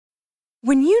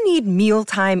When you need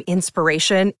mealtime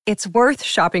inspiration, it's worth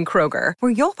shopping Kroger,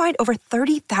 where you'll find over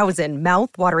 30,000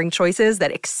 mouth-watering choices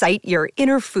that excite your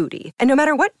inner foodie. And no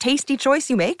matter what tasty choice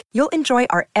you make, you'll enjoy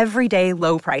our everyday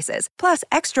low prices, plus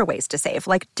extra ways to save,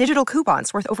 like digital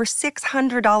coupons worth over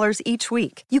 $600 each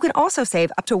week. You can also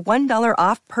save up to $1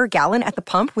 off per gallon at the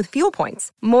pump with fuel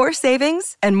points. More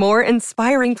savings and more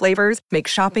inspiring flavors make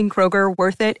shopping Kroger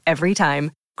worth it every time.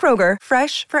 Kroger,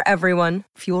 fresh for everyone.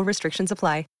 Fuel restrictions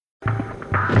apply.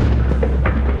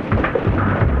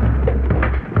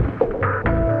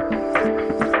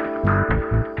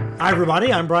 Hi,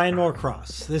 everybody. I'm Brian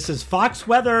Norcross. This is Fox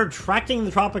Weather Tracking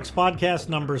the Tropics podcast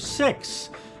number 6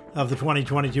 of the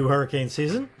 2022 hurricane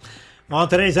season. On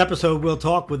today's episode, we'll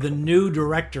talk with the new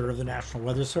director of the National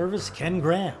Weather Service, Ken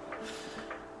Graham.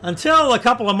 Until a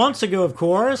couple of months ago, of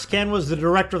course, Ken was the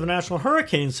director of the National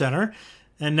Hurricane Center,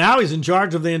 and now he's in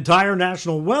charge of the entire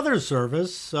National Weather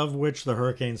Service, of which the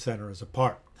Hurricane Center is a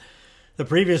part. The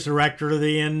previous director,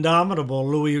 the indomitable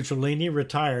Louis Uccellini,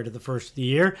 retired at the first of the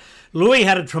year. Louis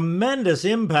had a tremendous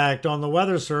impact on the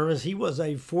Weather Service. He was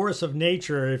a force of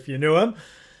nature, if you knew him.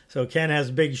 So Ken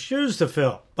has big shoes to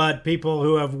fill. But people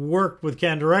who have worked with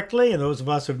Ken directly, and those of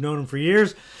us who have known him for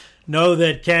years, know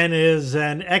that Ken is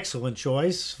an excellent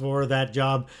choice for that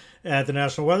job at the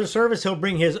National Weather Service. He'll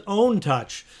bring his own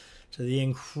touch to the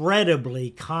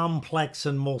incredibly complex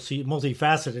and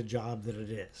multifaceted job that it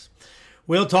is.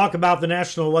 We'll talk about the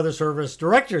National Weather Service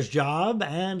Director's job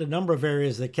and a number of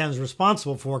areas that Ken's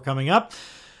responsible for coming up,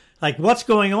 like what's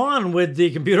going on with the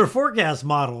computer forecast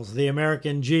models, the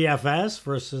American GFS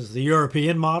versus the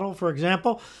European model, for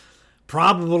example,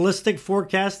 probabilistic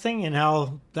forecasting and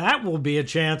how that will be a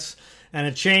chance and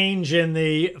a change in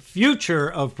the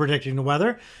future of predicting the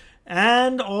weather,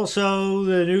 and also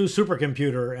the new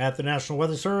supercomputer at the National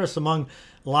Weather Service, among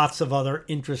lots of other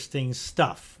interesting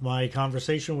stuff. My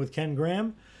conversation with Ken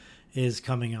Graham is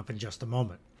coming up in just a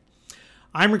moment.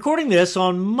 I'm recording this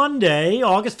on Monday,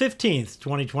 August 15th,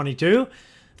 2022.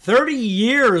 30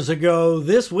 years ago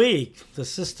this week, the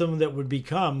system that would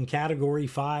become Category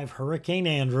 5 Hurricane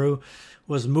Andrew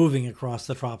was moving across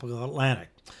the tropical Atlantic.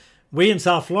 We in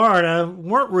South Florida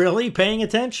weren't really paying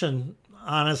attention.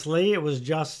 Honestly, it was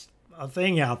just a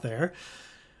thing out there.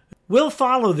 We'll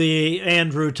follow the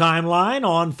Andrew timeline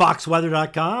on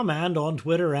foxweather.com and on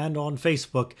Twitter and on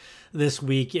Facebook this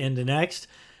week into next.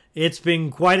 It's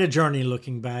been quite a journey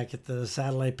looking back at the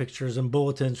satellite pictures and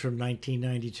bulletins from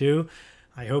 1992.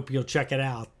 I hope you'll check it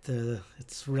out.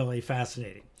 It's really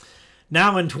fascinating.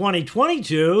 Now in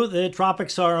 2022, the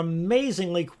tropics are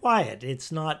amazingly quiet.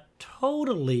 It's not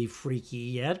totally freaky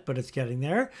yet, but it's getting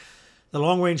there. The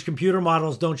long-range computer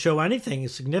models don't show anything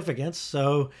of significance,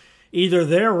 so either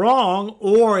they're wrong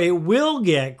or it will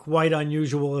get quite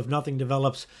unusual if nothing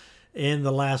develops in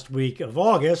the last week of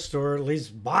August, or at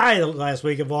least by the last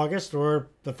week of August or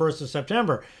the 1st of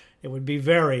September. It would be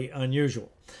very unusual.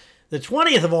 The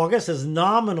 20th of August is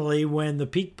nominally when the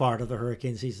peak part of the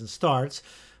hurricane season starts.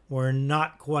 We're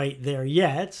not quite there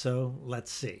yet, so let's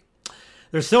see.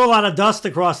 There's still a lot of dust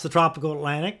across the tropical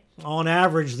Atlantic. On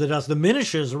average, the dust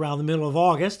diminishes around the middle of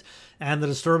August, and the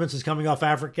disturbances coming off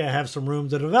Africa have some room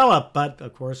to develop, but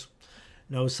of course,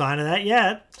 no sign of that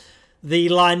yet. The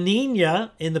La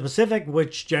Nina in the Pacific,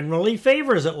 which generally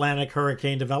favors Atlantic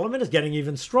hurricane development, is getting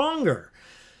even stronger.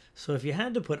 So if you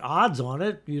had to put odds on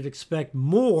it, you'd expect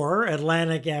more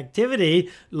Atlantic activity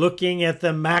looking at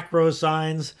the macro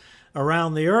signs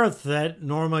around the Earth that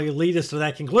normally lead us to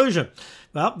that conclusion.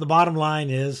 Well, the bottom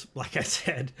line is, like I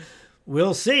said,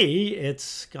 we'll see.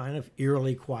 It's kind of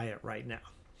eerily quiet right now.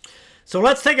 So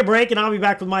let's take a break, and I'll be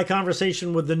back with my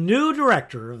conversation with the new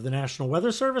director of the National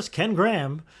Weather Service, Ken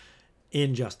Graham,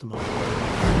 in just a moment.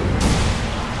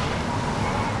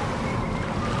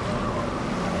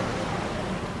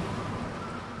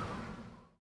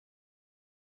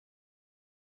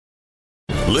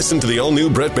 Listen to the all-new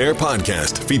Bret Baier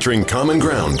podcast featuring Common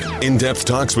Ground, in-depth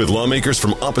talks with lawmakers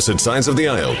from opposite sides of the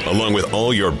aisle, along with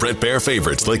all your Bret Baier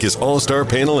favorites like his all-star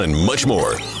panel and much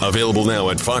more. Available now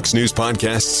at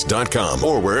foxnewspodcasts.com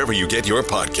or wherever you get your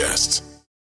podcasts.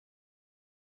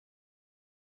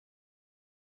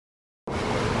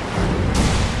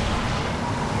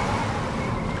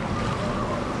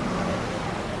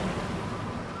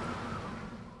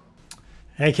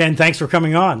 Hey, Ken, thanks for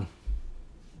coming on.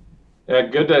 Yeah,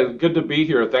 good to be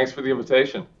here. Thanks for the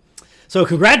invitation. So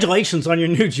congratulations on your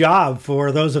new job.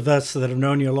 For those of us that have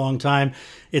known you a long time,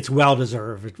 it's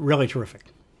well-deserved. It's really terrific.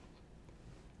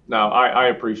 No, I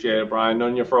appreciate it, Brian.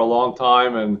 Known you for a long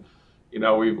time, and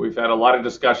we've had a lot of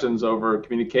discussions over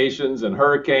communications and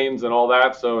hurricanes and all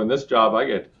that. So in this job, I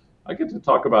get I get to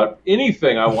talk about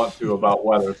anything I want to about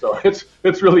weather. So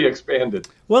it's really expanded.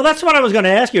 Well, that's what I was going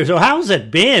to ask you. So how's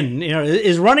it been?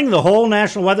 Is running the whole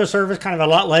National Weather Service kind of a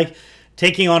lot like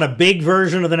taking on a big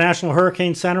version of the National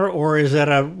Hurricane Center, or is it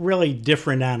a really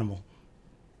different animal?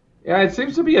 Yeah, it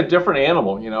seems to be a different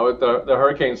animal. At the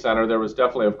Hurricane Center, there was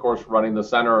definitely, of course, running the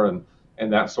center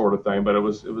and that sort of thing, but it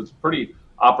was pretty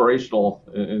operational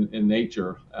in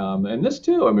nature. And this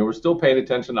too, we're still paying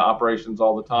attention to operations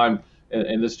all the time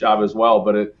in this job as well,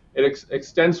 but it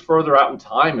extends further out in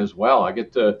time as well. I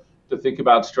get to think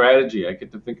about strategy. I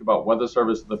get to think about weather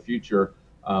service in the future.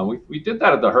 We did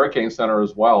that at the Hurricane Center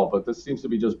as well, but this seems to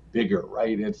be just bigger,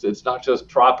 right? It's not just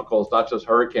tropical, it's not just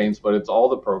hurricanes, but it's all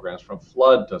the programs from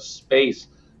flood to space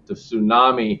to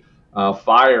tsunami,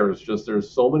 fires. Just there's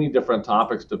so many different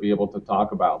topics to be able to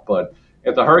talk about. But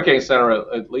at the Hurricane Center,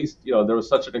 at least there was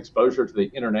such an exposure to the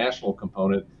international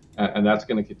component, and that's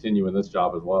going to continue in this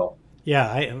job as well.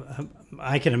 Yeah,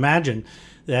 I can imagine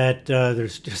that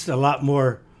there's just a lot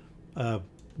more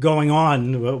going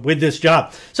on with this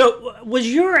job. So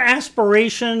was your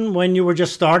aspiration when you were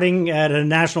just starting at a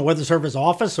National Weather Service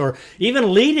office or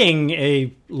even leading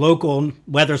a local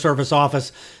weather service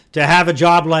office to have a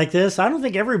job like this? I don't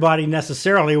think everybody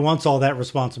necessarily wants all that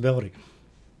responsibility.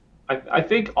 I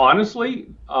think, honestly,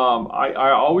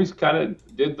 I always kind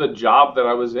of did the job that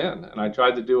I was in, and I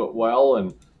tried to do it well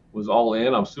and was all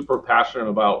in. I'm super passionate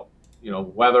about,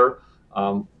 weather.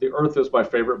 The Earth is my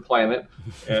favorite planet.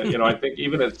 And, I think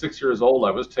even at 6 years old,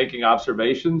 I was taking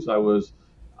observations. I was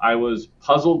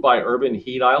puzzled by urban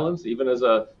heat islands, even as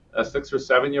a 6 or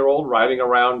 7 year old riding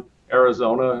around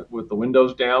Arizona with the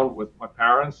windows down with my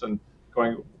parents and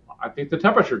going, I think the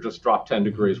temperature just dropped 10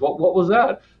 degrees. What was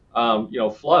that?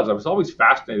 Floods. I was always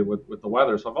fascinated with the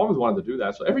weather. So I've always wanted to do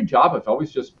that. So every job, I've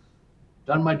always just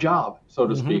done my job, so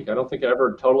to speak. I don't think I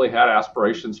ever totally had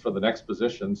aspirations for the next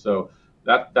position. So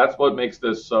that's what makes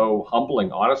this so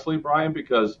humbling, honestly, Brian,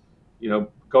 because,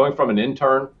 going from an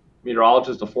intern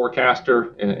meteorologist to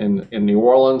forecaster in New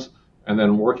Orleans and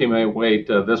then working my way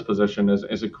to this position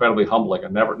is incredibly humbling. I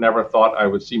never thought I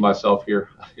would see myself here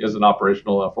as an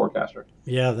operational forecaster.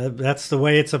 Yeah, that's the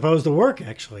way it's supposed to work,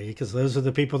 actually, because those are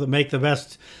the people that make the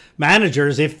best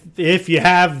managers. If you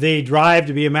have the drive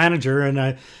to be a manager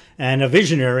and a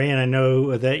visionary, and I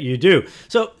know that you do.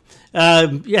 So,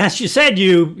 as you said,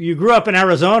 you grew up in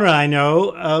Arizona, I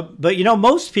know, but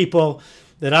most people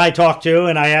that I talk to,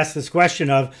 and I ask this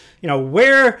question of,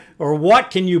 where or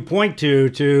what can you point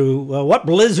to what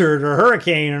blizzard or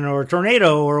hurricane or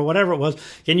tornado or whatever it was,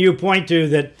 can you point to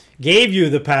that gave you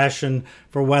the passion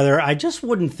for weather? I just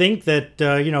wouldn't think that,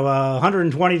 a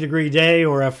 120-degree day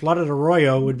or a flooded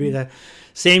arroyo would be the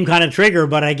same kind of trigger,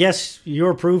 but I guess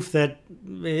you're proof that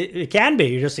it can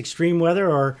be. Just extreme weather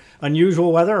or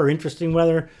unusual weather or interesting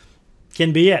weather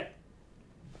can be it.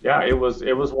 Yeah, it was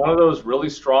one of those really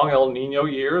strong El Nino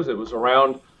years. It was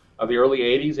around the early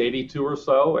 80s, 82 or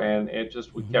so, and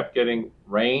we kept getting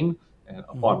rain and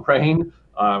upon rain,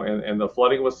 and the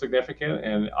flooding was significant.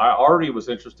 And I already was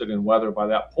interested in weather by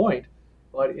that point,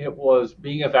 but it was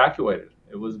being evacuated.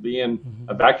 It was being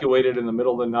evacuated in the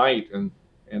middle of the night, and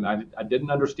I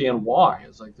didn't understand why.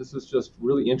 It's like, this is just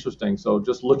really interesting. So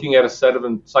just looking at a set of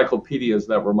encyclopedias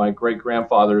that were my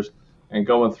great-grandfather's and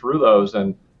going through those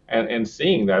and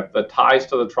seeing that the ties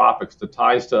to the tropics, the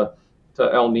ties to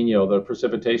El Nino, the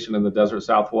precipitation in the desert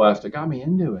Southwest, it got me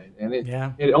into it. And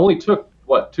it only took,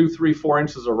 2, 3, 4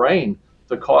 inches of rain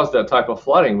to cause that type of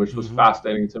flooding, which was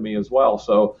fascinating to me as well.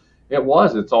 So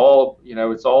it's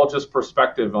all just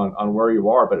perspective on where you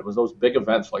are. But it was those big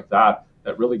events like that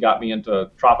really got me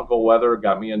into tropical weather,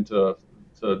 got me into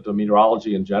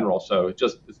meteorology in general. So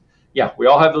we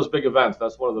all have those big events.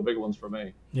 That's one of the big ones for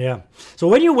me. Yeah. So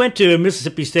when you went to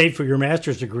Mississippi State for your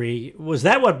master's degree, was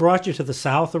that what brought you to the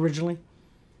South originally?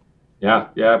 Yeah.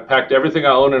 Packed everything I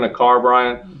owned in a car,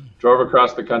 Brian. Drove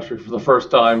across the country for the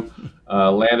first time.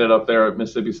 Landed up there at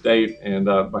Mississippi State, and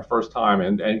my first time,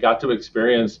 and got to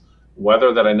experience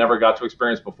weather that I never got to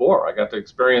experience before. I got to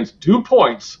experience dew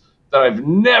points that I've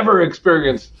never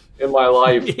experienced in my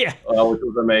life, which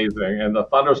was amazing. And the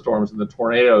thunderstorms and the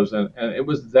tornadoes. And it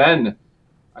was then,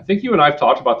 I think you and I have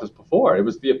talked about this before, it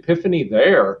was the epiphany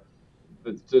there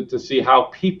to see how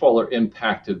people are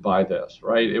impacted by this,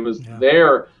 right? It was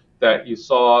there that you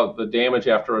saw the damage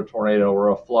after a tornado or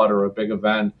a flood or a big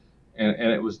event.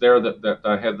 And it was there that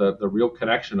I had the real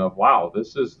connection of, wow,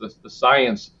 this is the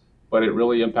science, but it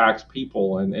really impacts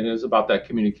people. And it is about that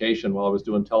communication. While I was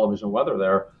doing television weather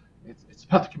there, it's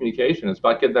about the communication. It's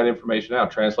about getting that information out,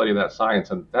 translating that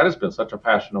science. And that has been such a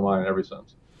passion of mine ever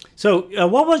since. So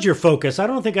what was your focus? I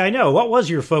don't think I know. What was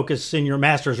your focus in your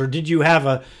master's, or did you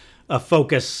have a a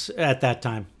focus at that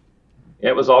time?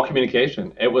 It was all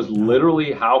communication. It was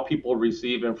literally how people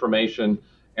receive information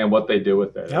and what they do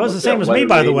with it. That was the same as me,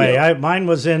 by the way. Mine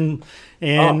was in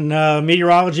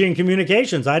meteorology and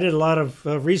communications. I did a lot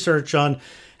of research on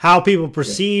how people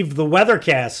perceived the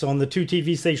weathercasts on the 2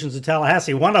 TV stations in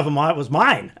Tallahassee. One of them was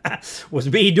mine,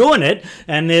 was me doing it,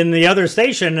 and in the other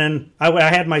station, and I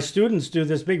had my students do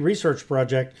this big research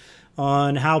project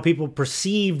on how people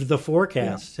perceived the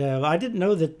forecast. I didn't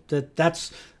know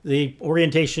that's the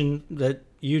orientation that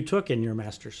you took in your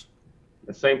master's.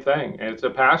 The same thing, and it's a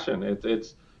passion.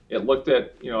 It looked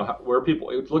at where people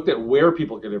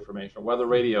get information: weather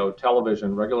radio,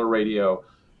 television, regular radio,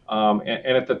 and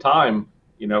at the time,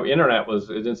 internet was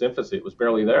in its infancy. It was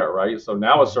barely there, right? So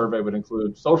now a survey would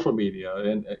include social media,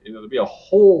 and there'd be a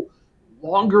whole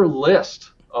longer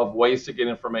list of ways to get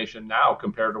information now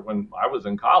compared to when I was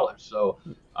in college. So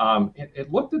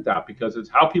it looked at that because it's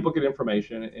how people get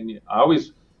information. And I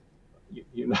always,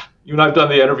 you and I've done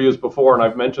the interviews before, and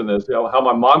I've mentioned this, how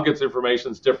my mom gets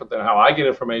information is different than how I get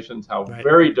information, it's how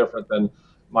very different than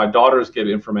my daughters get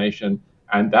information.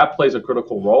 And that plays a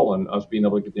critical role in us being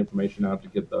able to get the information out to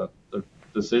get the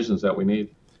decisions that we need.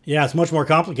 Yeah, it's much more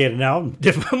complicated now,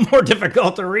 more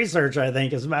difficult to research, I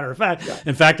think, as a matter of fact. Yeah.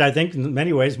 In fact, I think in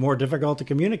many ways more difficult to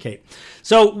communicate.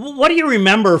 So what do you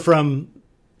remember from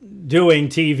doing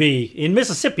TV in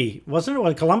Mississippi? Wasn't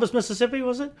it? Columbus, Mississippi,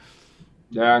 was it?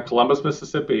 Yeah, Columbus,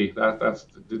 Mississippi. That's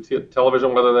the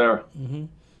television weather there. Mm-hmm.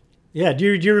 Yeah, do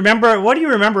you remember, what do you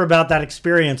remember about that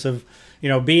experience of,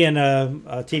 being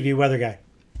a TV weather guy?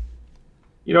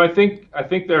 I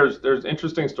think there's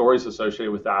interesting stories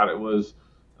associated with that. It was,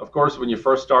 of course, when you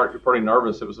first start, you're pretty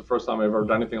nervous. It was the first time I've ever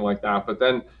done anything like that. But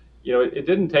then, it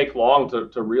didn't take long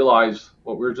to realize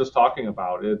what we were just talking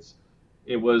about.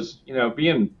 It was,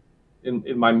 being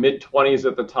in my mid-20s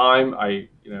at the time,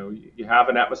 you have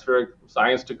an atmospheric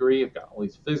science degree. You've got all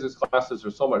these physics classes.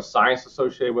 There's so much science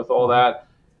associated with all that.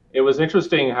 It was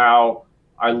interesting how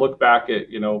I look back at,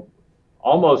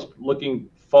 almost looking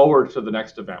forward to the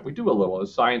next event. We do a little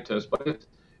as scientists, but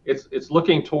it's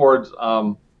looking towards,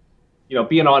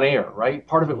 being on air, right?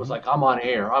 Part of it was like, I'm on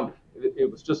air.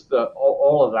 It was just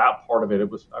all of that part of it.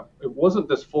 It wasn't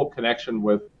this full connection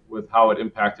with how it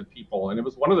impacted people. And it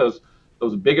was one of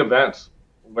those big events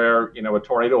where, a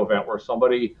tornado event where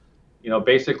somebody,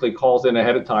 basically calls in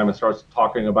ahead of time and starts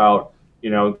talking about,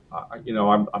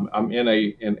 I'm in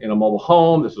a mobile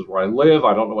home. This is where I live.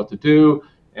 I don't know what to do.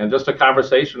 And just a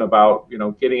conversation about,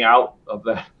 getting out of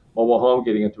that mobile home,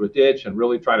 getting into a ditch, and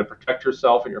really trying to protect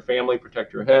yourself and your family,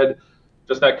 protect your head.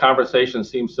 Just that conversation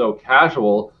seemed so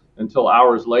casual until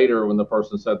hours later when the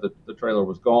person said that the trailer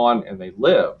was gone and they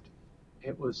lived.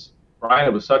 It was, Brian,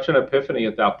 it was such an epiphany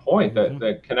at that point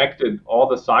that connected all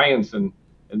the science and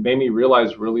made me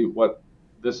realize really what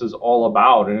this is all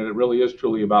about. And it really is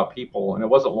truly about people. And it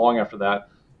wasn't long after that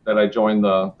I joined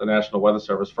the National Weather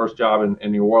Service, first job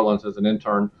in New Orleans as an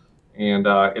intern. And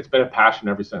it's been a passion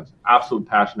ever since, absolute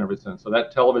passion ever since. So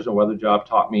that television weather job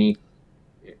taught me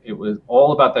it was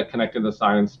all about that connecting the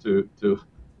science to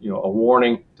a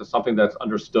warning, to something that's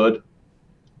understood,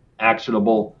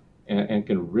 actionable, and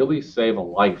can really save a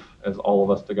life as all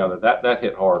of us together. That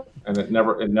hit hard, and it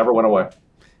never went away.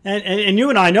 And you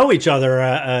and I know each other,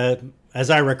 as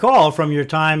I recall, from your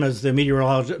time as the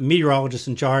meteorologist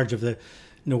in charge of the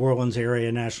New Orleans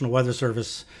area National Weather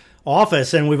Service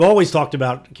office, and we've always talked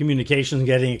about communications,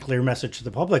 getting a clear message to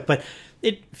the public, but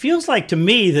it feels like to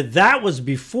me that was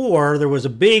before there was a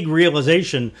big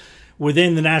realization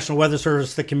within the National Weather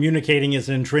Service that communicating is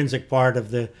an intrinsic part of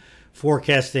the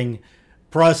forecasting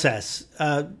process.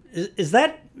 Is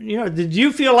that, did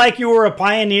you feel like you were a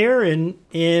pioneer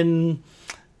in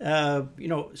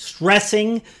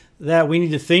stressing that we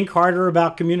need to think harder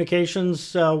about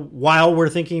communications while we're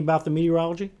thinking about the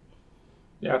meteorology?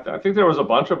 Yeah, I think there was a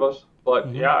bunch of us,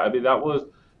 but yeah, I mean, that was,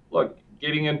 look,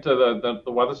 getting into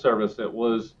the Weather Service, it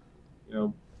was,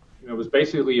 it was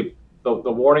basically, the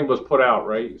warning was put out,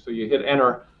 right? So you hit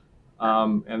enter,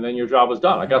 and then your job was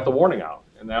done. I got the warning out,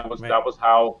 and that was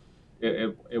how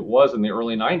it was in the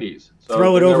early 90s. So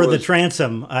throw it over the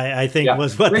transom, I think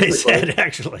was what they said,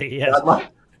 actually. Yes.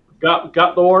 Got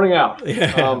the warning out.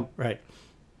 Yeah, right.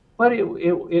 But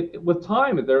it with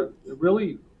time,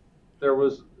 there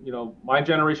was, my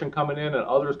generation coming in and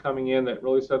others coming in that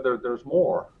really said there's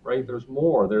more, right? There's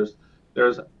more. Does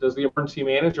the emergency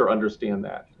manager understand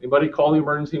that? Anybody call the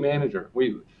emergency manager?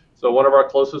 So one of our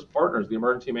closest partners, the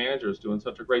emergency manager, is doing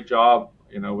such a great job,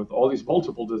 with all these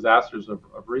multiple disasters of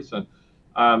recent.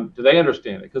 Do they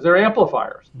understand it? Because they're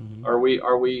amplifiers. Mm-hmm.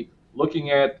 Are we looking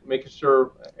at making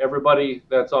sure everybody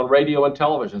that's on radio and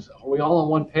television, are we all on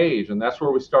one page? And that's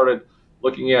where we started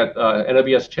looking at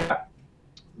NWS Chat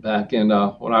back in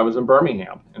when I was in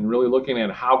Birmingham, and really looking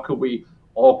at how could we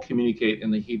all communicate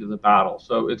in the heat of the battle.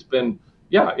 So it's been,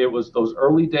 it was those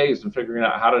early days and figuring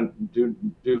out how to do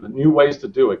the new ways to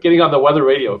do it. Getting on the weather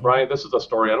radio, Brian, this is a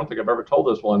story, I don't think I've ever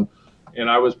told this one. And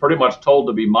I was pretty much told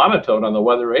to be monotone on the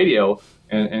weather radio.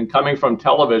 And coming from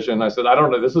television, I said, I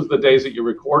don't know, this is the days that you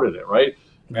recorded it, right?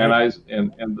 And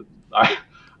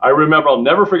I remember, I'll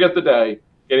never forget the day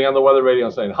getting on the weather radio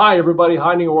and saying, hi, everybody,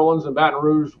 hi, New Orleans and Baton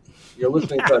Rouge. You're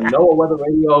listening to NOAA Weather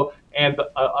Radio. And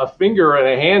a finger and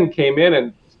a hand came in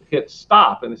and hit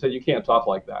stop. And they said, you can't talk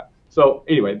like that. So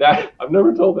anyway, I've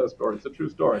never told that story. It's a true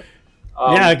story.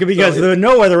 Because the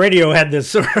No Weather Radio had this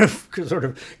sort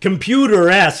of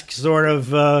computer-esque sort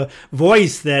of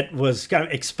voice that was kind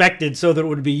of expected so that it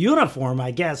would be uniform,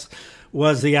 I guess,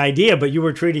 was the idea. But you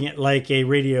were treating it like a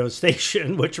radio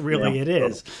station, which really it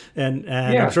is. And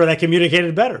I'm sure that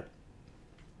communicated better.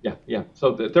 Yeah.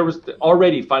 So there was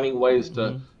already finding ways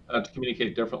to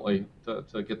communicate differently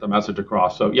to get the message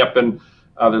across. So, and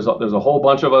there's a whole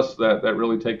bunch of us that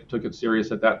really took it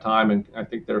serious at that time, and I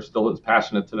think they're still as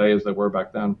passionate today as they were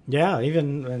back then. Yeah,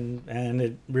 and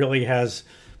it really has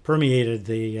permeated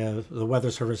the Weather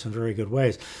Service in very good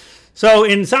ways. So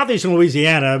in southeastern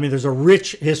Louisiana, I mean, there's a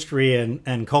rich history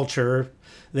and culture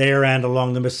there and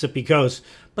along the Mississippi coast,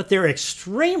 but they're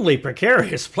extremely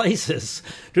precarious places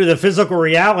due to the physical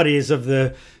realities of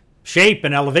the shape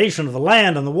and elevation of the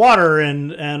land and the water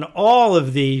and all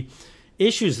of the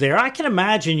issues there. I can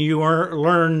imagine you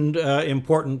learned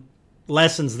important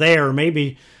lessons there,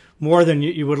 maybe more than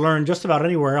you would learn just about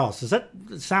anywhere else. Does that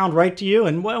sound right to you?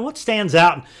 And what stands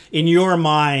out in your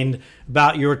mind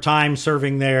about your time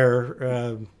serving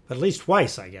there at least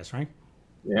twice, I guess, right?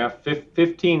 Yeah,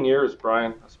 15 years,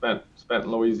 Brian, I spent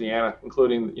in Louisiana,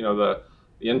 including, the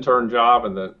intern job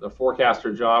and the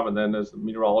forecaster job, and then as the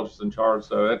meteorologist in charge.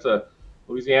 So that's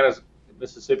Louisiana's,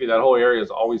 Mississippi, that whole area has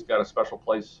always got a special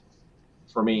place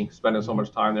for me, spending so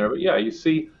much time there. But you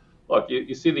see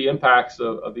the impacts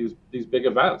of these big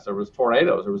events. There was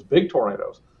tornadoes, there was big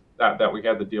tornadoes that we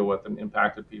had to deal with and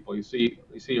impacted people. You see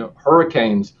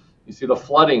hurricanes, you see the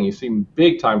flooding, you see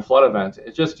big time flood events.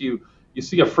 It's just you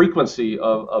see a frequency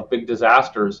of big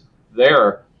disasters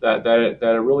there that it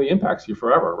really impacts you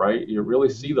forever, right? You really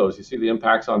see those. You see the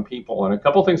impacts on people, and a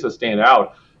couple things that stand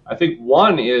out. I think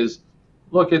one is,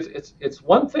 look, it's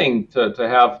one thing to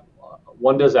have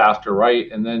one disaster,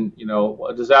 right? And then,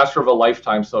 a disaster of a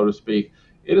lifetime, so to speak.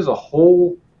 It is a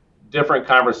whole different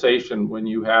conversation when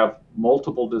you have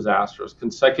multiple disasters,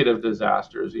 consecutive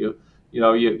disasters. You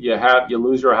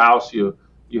lose your house, you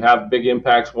have big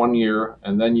impacts one year,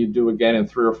 and then you do again in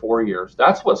 3 or 4 years.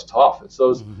 That's what's tough. It's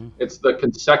those, it's the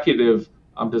consecutive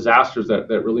disasters that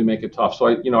really make it tough. So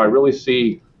I really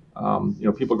see,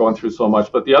 people going through so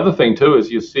much. But the other thing too is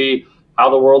you see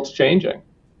how the world's changing.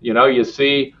 You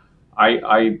see.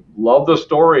 I love the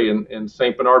story in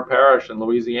St. Bernard Parish in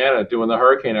Louisiana doing the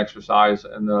hurricane exercise,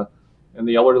 and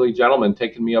the elderly gentleman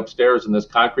taking me upstairs in this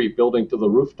concrete building to the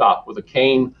rooftop with a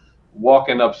cane,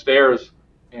 walking upstairs.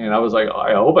 And I was like,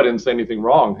 I hope I didn't say anything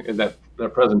wrong in that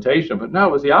presentation. But no,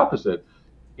 it was the opposite.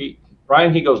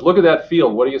 Brian, he goes, look at that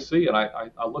field. What do you see? And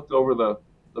I looked over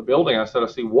the building. I said, I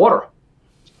see water.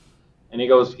 And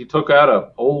he took out an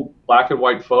old black and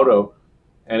white photo.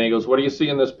 And he goes, what do you see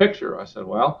in this picture? I said,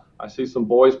 well, I see some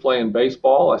boys playing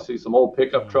baseball. I see some old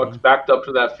pickup trucks backed up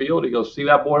to that field. He goes, see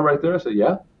that boy right there? I said,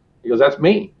 yeah. He goes, that's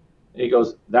me. And he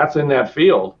goes, that's in that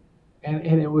field. And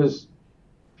it was,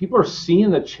 people are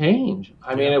seeing the change.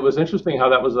 I mean, it was interesting how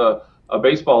that was a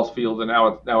baseball field, and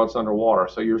now it's underwater.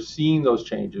 So you're seeing those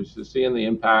changes. You're seeing the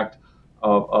impact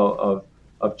of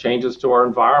changes to our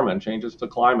environment, changes to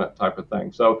climate type of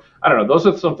thing. So I don't know. Those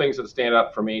are some things that stand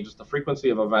out for me, just the frequency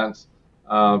of events.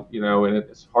 And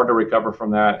it's hard to recover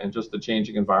from that, and just the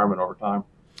changing environment over time.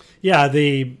 Yeah,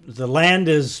 the land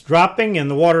is dropping and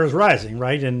the water is rising,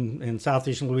 right? In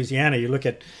southeastern Louisiana, you look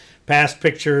at past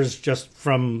pictures just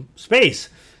from space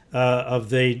of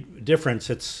the difference.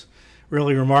 It's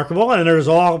really remarkable, and there's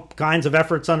all kinds of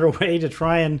efforts underway to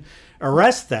try and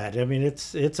arrest that. I mean,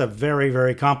 it's a very,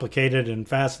 very complicated and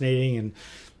fascinating and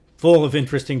full of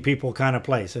interesting people kind of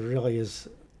place. It really is.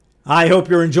 I hope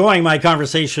you're enjoying my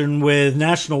conversation with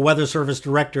National Weather Service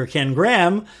Director Ken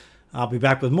Graham. I'll be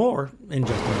back with more in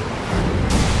just a minute.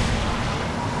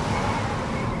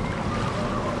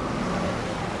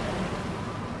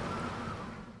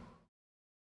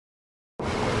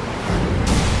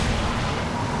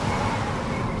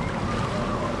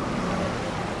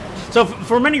 So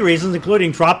for many reasons,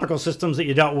 including tropical systems that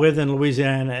you dealt with in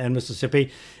Louisiana and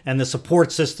Mississippi, and the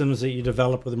support systems that you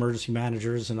developed with emergency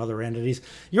managers and other entities,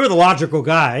 you were the logical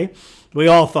guy, we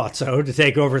all thought so, to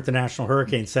take over at the National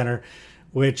Hurricane Center,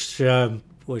 which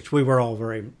we were all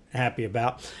very happy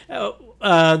about.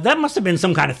 That must have been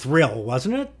some kind of thrill,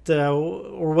 wasn't it?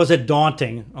 Or was it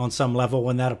daunting on some level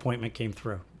when that appointment came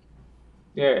through?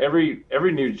 Yeah, every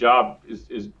new job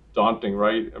is daunting,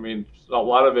 right? I mean, a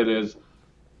lot of it is,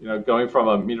 going from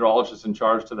a meteorologist in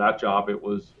charge to that job, it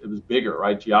was bigger,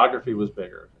 right? Geography was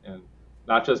bigger, and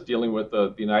not just dealing with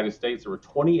the United States. There were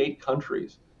 28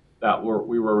 countries that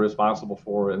we were responsible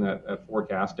for in that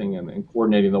forecasting and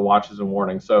coordinating the watches and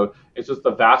warnings. So it's just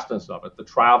the vastness of it, the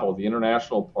travel, the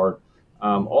international part,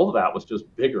 all of that was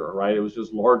just bigger, right? It was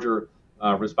just larger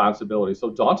responsibility. So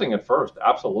daunting at first,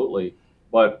 absolutely,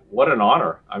 but what an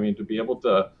honor. I mean, to be able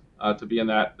to be in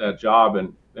that job,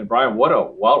 and Brian, what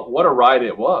a ride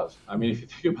it was. I mean, if you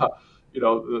think about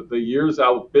the years,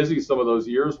 how busy some of those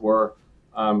years were.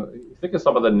 You think of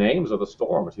some of the names of the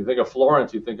storms. You think of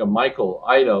Florence, you think of Michael,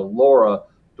 Ida, Laura,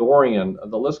 Dorian,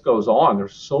 the list goes on.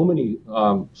 There's so many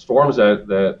storms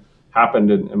that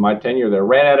happened in my tenure that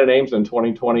ran out of names in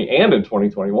 2020 and in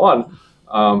 2021.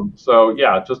 So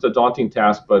yeah, just a daunting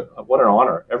task, but what an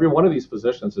honor. Every one of these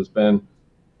positions has been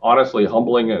honestly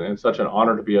humbling and such an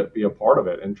honor to be a part of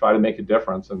it and try to make a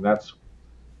difference. And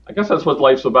I guess that's what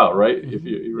life's about, right? Mm-hmm.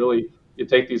 If you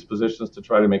take these positions to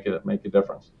try to make a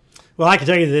difference. Well, I can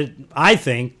tell you that I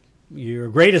think your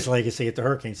greatest legacy at the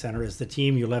Hurricane Center is the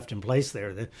team you left in place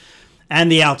there,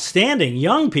 and the outstanding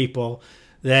young people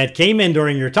that came in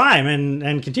during your time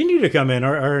and continue to come in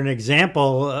are an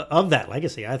example of that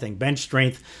legacy. I think bench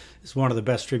strength is one of the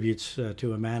best tributes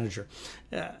to a manager.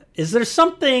 Is there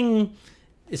some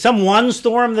one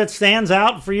storm that stands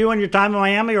out for you in your time in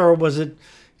Miami, or was it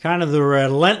kind of the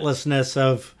relentlessness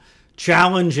of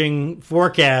challenging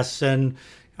forecasts and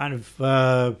kind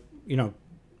of,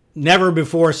 never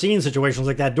before seen situations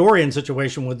like that Dorian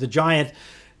situation with the giant,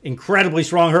 incredibly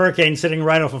strong hurricane sitting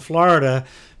right off of Florida.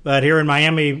 But here in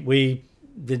Miami, we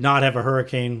did not have a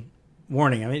hurricane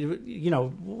warning. I mean,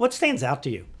 what stands out to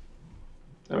you?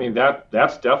 I mean,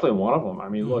 that's definitely one of them. I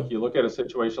mean, look, you look at a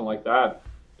situation like that.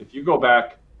 If you go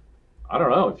back, I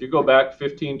don't know, if you go back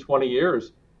 15, 20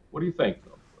 years, what do you think?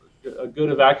 A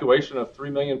good evacuation of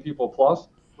 3 million people plus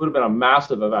would have been a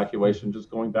massive evacuation just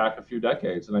going back a few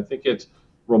decades. And I think it's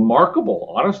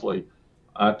remarkable, honestly,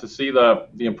 to see the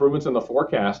improvements in the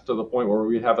forecast to the point where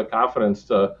we have the confidence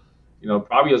to,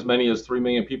 probably as many as 3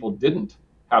 million people didn't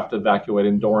have to evacuate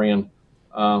in Dorian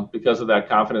because of that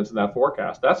confidence in that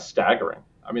forecast. That's staggering.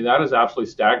 I mean, that is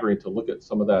absolutely staggering to look at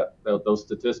some of those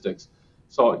statistics.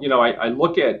 So, I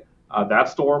look at that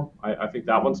storm. I think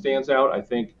that one stands out. I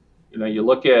think, you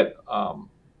look at,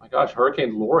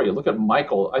 Hurricane Laura, you look at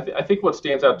Michael. I think what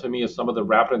stands out to me is some of the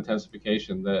rapid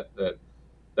intensification that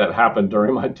happened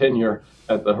during my tenure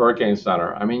at the Hurricane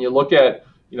Center. I mean, you look at,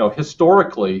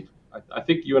 historically, I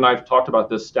think you and I have talked about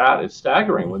this stat. It's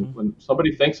staggering when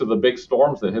somebody thinks of the big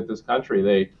storms that hit this country.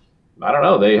 They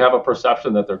have a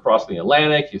perception that they're crossing the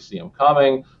Atlantic. You see them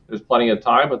coming. There's plenty of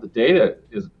time, but the data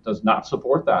does not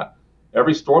support that.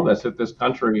 Every storm that's hit this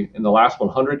country in the last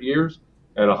 100 years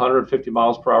at 150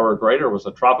 miles per hour or greater was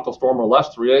a tropical storm or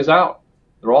less 3 days out.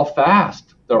 They're all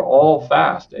fast.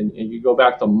 And you go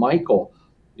back to Michael,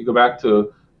 you go back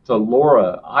to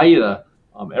Laura, Ida.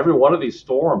 Every one of these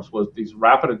storms was these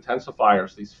rapid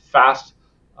intensifiers, these fast.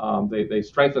 They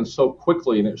strengthen so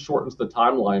quickly, and it shortens the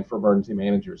timeline for emergency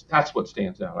managers. That's what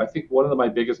stands out. I think one of my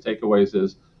biggest takeaways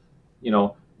is,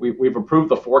 we've improved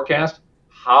the forecast.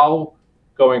 How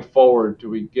going forward do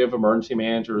we give emergency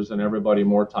managers and everybody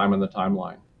more time in the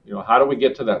timeline? How do we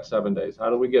get to that 7 days? How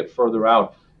do we get further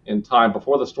out in time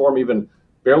before the storm even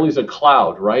barely is a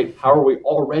cloud, right? How are we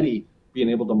already being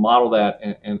able to model that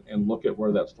and look at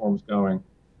where that storm's going?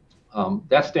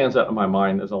 That stands out in my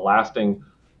mind as a lasting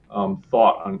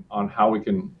thought on how we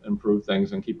can improve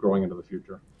things and keep growing into the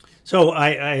future. So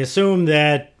I assume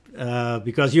that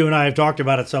because you and I have talked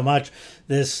about it so much,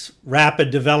 this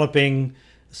rapid developing,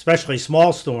 especially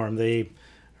small storm, the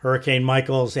Hurricane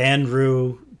Michael's,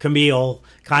 Andrew, Camille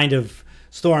kind of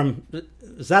storm,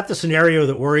 is that the scenario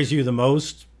that worries you the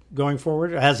most going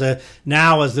forward as the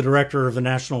director of the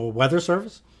National Weather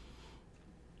Service?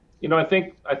 I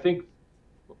think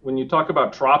when you talk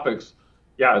about tropics,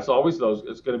 yeah, it's always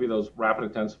it's going to be those rapid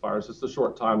intensifiers. It's the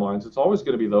short timelines. It's always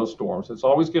going to be those storms. It's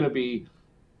always going to be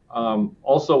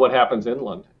also what happens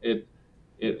inland.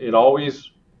 It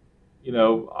always, I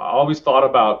always thought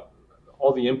about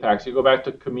all the impacts. You go back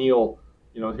to Camille,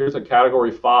 here's a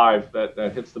Category 5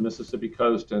 that hits the Mississippi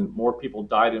coast, and more people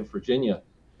died in Virginia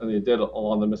than they did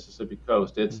along the Mississippi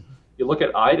coast. You look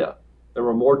at Ida, there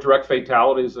were more direct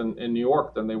fatalities in New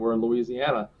York than they were in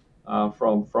Louisiana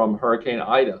from Hurricane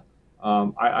Ida.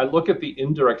 I look at the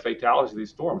indirect fatalities of these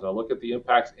storms. I look at the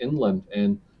impacts inland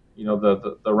and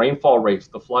the rainfall rates,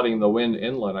 the flooding, the wind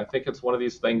inland. I think it's one of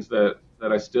these things that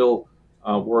I still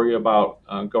worry about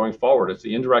going forward. It's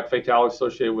the indirect fatality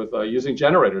associated with using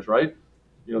generators, right?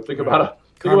 Think about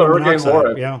Hurricane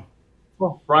Laura. Yeah.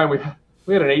 Well, Brian, we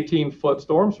had an 18-foot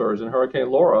storm surge in Hurricane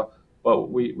Laura,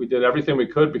 but we did everything we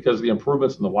could because of the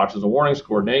improvements in the watches and warnings,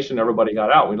 coordination. Everybody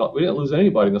got out. We didn't lose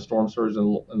anybody in the storm surge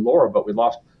in Laura, but we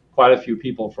lost quite a few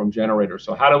people from generators.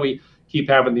 So how do we keep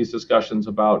having these discussions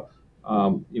about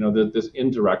this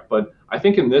indirect? But I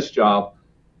think in this job,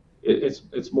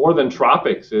 it's more than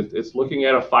tropics. It's looking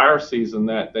at a fire season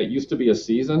that used to be a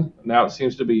season. Now it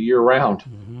seems to be year round.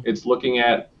 Mm-hmm. It's looking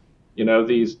at,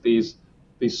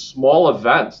 these small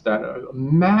events that are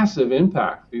massive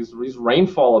impact. These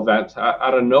rainfall events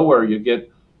out of nowhere, you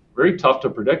get very tough to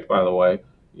predict, by the way,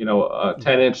 a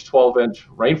 10-inch, 12-inch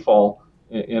rainfall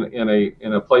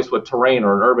in a place with terrain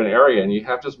or an urban area, and you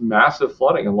have just massive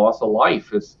flooding and loss of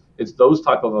life. It's those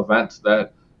type of events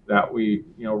that we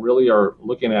really are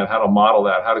looking at how to model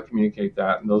that, how to communicate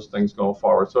that, and those things going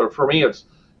forward. So for me, it's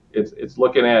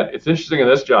looking at, it's interesting in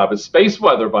this job. It's space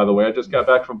weather, by the way. I just got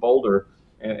back from Boulder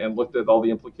and looked at all the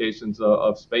implications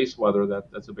of space weather.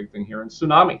 That's a big thing here. And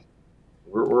tsunami,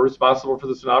 we're responsible for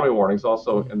the tsunami warnings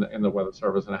also in the Weather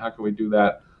Service, and how can we do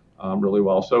that really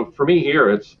well? So for me here,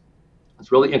 it's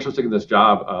really interesting in this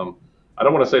job. I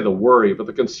don't want to say the worry, but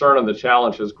the concern and the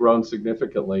challenge has grown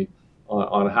significantly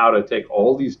on how to take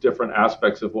all these different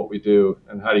aspects of what we do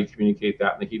and how do you communicate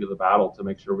that in the heat of the battle to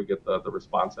make sure we get the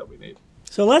response that we need.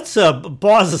 So let's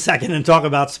pause a second and talk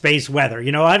about space weather.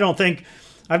 I don't think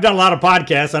I've done a lot of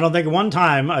podcasts. I don't think one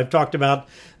time I've talked about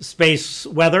space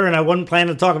weather, and I wouldn't plan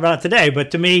to talk about it today.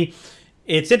 But to me,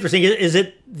 it's interesting. Is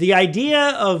it the idea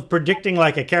of predicting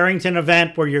like a Carrington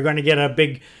event where you're going to get a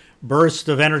big burst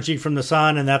of energy from the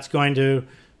sun, and that's going to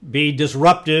be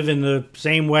disruptive in the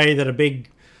same way that a big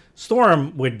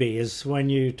storm would be? Is when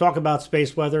you talk about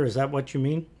space weather, is that what you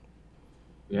mean?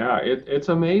 Yeah, it's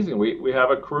amazing. We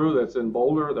have a crew that's in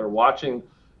Boulder. They're watching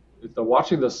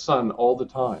the sun all the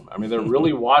time. I mean, they're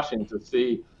really watching to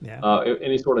see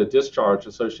any sort of discharge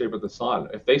associated with the sun.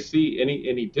 If they see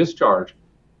any discharge,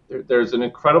 there's an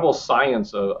incredible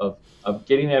science of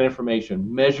getting that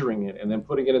information, measuring it, and then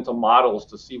putting it into models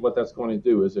to see what that's going to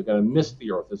do. Is it going to miss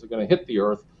the Earth? Is it going to hit the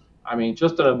Earth? I mean,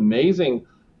 just an amazing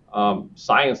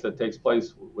science that takes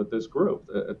place with this group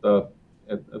at the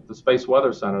Space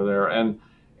Weather Center there.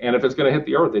 And if it's going to hit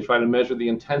the Earth, they try to measure the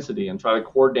intensity and try to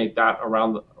coordinate that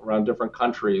around different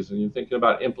countries. And you're thinking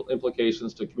about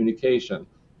implications to communication,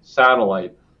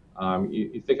 satellite.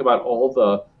 You think about all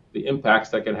the impacts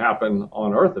that can happen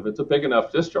on Earth. If it's a big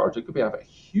enough discharge, it could have a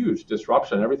huge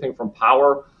disruption, everything from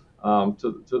power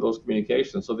to those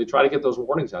communications. So they try to get those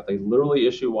warnings out. They literally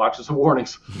issue watches and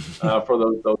warnings for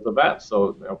those events.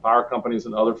 So power companies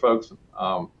and other folks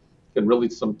can really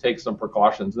take some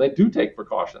precautions. And they do take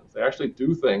precautions. They actually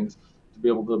do things to be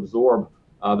able to absorb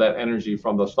that energy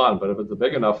from the sun. But if it's a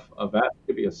big enough event, it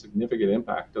could be a significant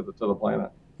impact to the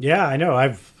planet. Yeah, I know.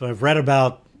 I've read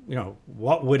about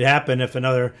what would happen if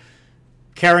another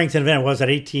Carrington event, was at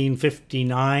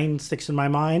 1859, sticks in my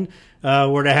mind,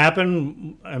 were to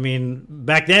happen. I mean,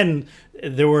 back then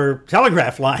there were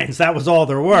telegraph lines. That was all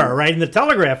there were, right? And the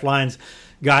telegraph lines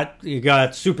got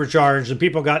supercharged, and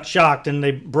people got shocked, and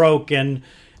they broke, and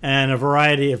a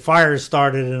variety of fires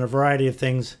started, and a variety of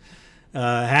things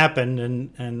happened,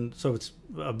 and so it's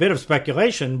a bit of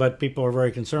speculation, but people are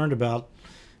very concerned about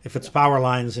if it's power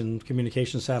lines and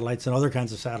communication satellites and other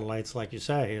kinds of satellites, like you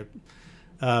say.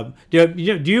 Do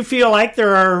you feel like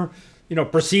there are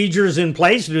procedures in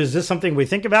place? Is this something we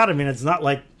think about? I mean, it's not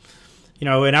like in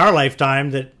our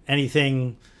lifetime that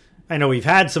anything. I know we've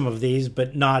had some of these,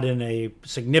 but not in a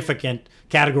significant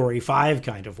Category 5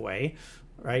 kind of way,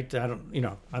 right? I don't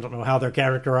know how they're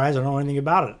characterized. I don't know anything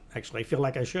about it. Actually, I feel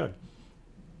like I should.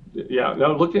 Yeah,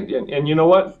 no, look at, and you know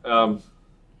what?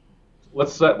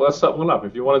 Let's set one up.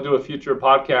 If you want to do a future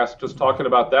podcast just talking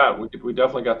about that, we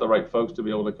definitely got the right folks to be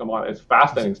able to come on. It's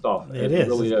fascinating stuff. It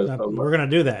really is. We're going to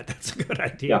do that. That's a good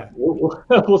idea.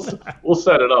 Yeah, we'll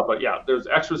set it up. But yeah, there's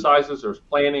exercises, there's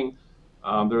planning.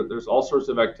 There's all sorts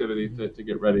of activity to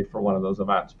get ready for one of those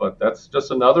events. But that's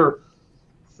just another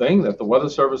thing that the Weather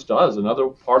Service does, another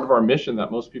part of our mission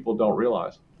that most people don't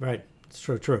realize. Right. It's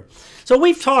true. So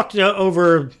we've talked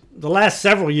over the last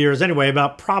several years anyway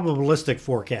about probabilistic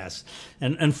forecasts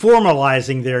and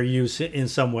formalizing their use in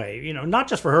some way, not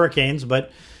just for hurricanes,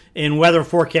 but in weather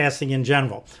forecasting in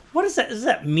general. What does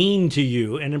that mean to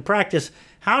you? And in practice,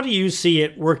 how do you see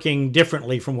it working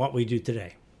differently from what we do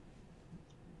today?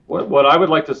 What I would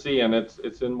like to see, and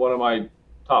it's in one of my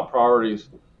top priorities,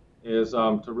 is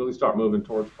to really start moving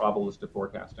towards probabilistic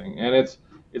forecasting. And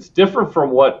it's different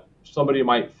from what somebody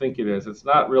might think it is. It's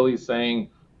not really saying,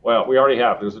 well, we already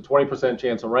have, there's a 20%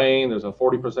 chance of rain, there's a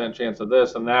 40% chance of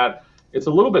this and that. It's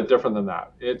a little bit different than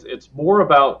that. It's more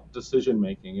about decision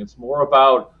making. It's more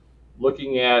about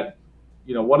looking at,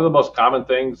 one of the most common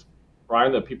things,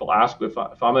 Brian, that people ask if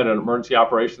I'm at an emergency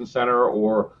operations center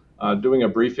or doing a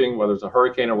briefing, whether it's a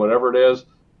hurricane or whatever it is,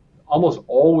 almost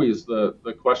always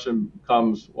the question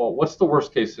comes, well, what's the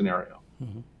worst case scenario?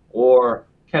 Mm-hmm. Or,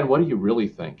 Ken, what do you really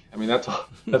think? I mean, that's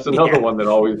another one that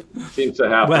always seems to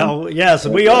happen. Well, yes,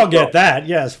 we all get that.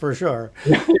 Yes, for sure.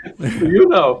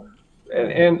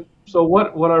 And so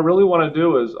what I really want to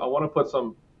do is I want to put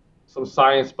some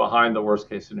science behind the worst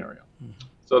case scenario. Mm-hmm.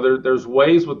 So there's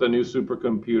ways with the new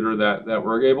supercomputer that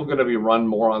we're going to be run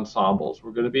more ensembles.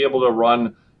 We're going to be able to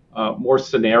run more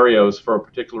scenarios for a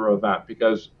particular event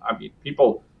because I mean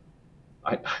people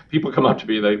come up to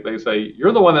me, they say,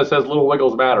 you're the one that says little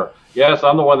wiggles matter. Yes,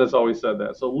 I'm the one that's always said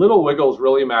that. So little wiggles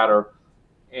really matter.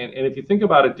 And if you think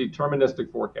about a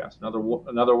deterministic forecast, in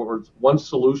other words, one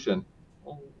solution,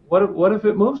 what if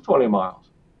it moves 20 miles?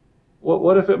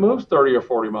 What if it moves 30 or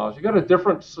 40 miles? You got a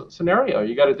different scenario.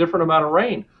 You got a different amount of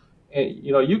rain. And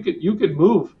you could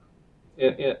move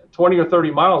in 20 or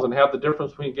 30 miles and have the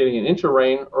difference between getting an inch of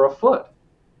rain or a foot.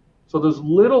 So those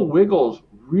little wiggles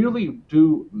really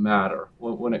do matter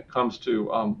when it comes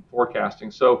to forecasting.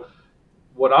 So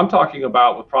what I'm talking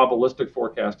about with probabilistic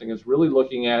forecasting is really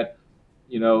looking at,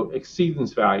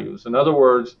 exceedance values. In other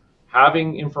words,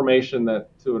 having information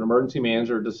that to an emergency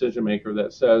manager or decision maker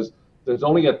that says there's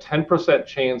only a 10%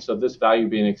 chance of this value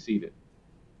being exceeded.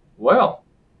 Well,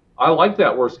 I like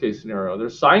that worst case scenario.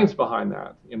 There's science behind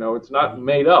that. It's not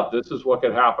made up. This is what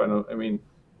could happen. I mean,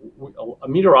 a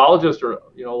meteorologist or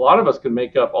a lot of us can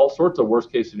make up all sorts of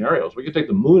worst case scenarios. We could take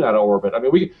the moon out of orbit. I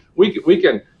mean, we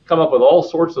can come up with all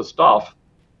sorts of stuff.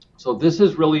 So this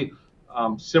is really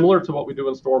similar to what we do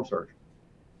in storm surge.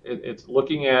 It's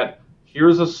looking at,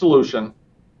 here's a solution.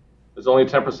 There's only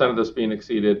 10% of this being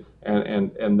exceeded,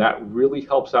 and that really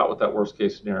helps out with that worst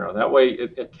case scenario. That way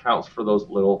it accounts for those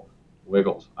little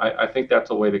wiggles. I think that's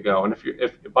a way to go. And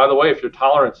if by the way, if your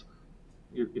tolerance,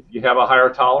 if you have a higher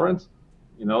tolerance,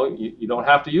 you don't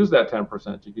have to use that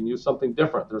 10%. You can use something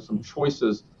different. There's some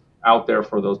choices out there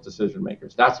for those decision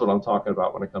makers. That's what I'm talking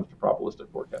about when it comes to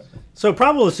probabilistic forecasting. So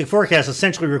probabilistic forecasts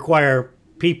essentially require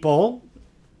people,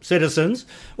 citizens,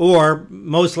 or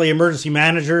mostly emergency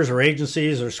managers or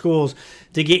agencies or schools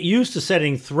to get used to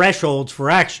setting thresholds for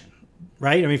action,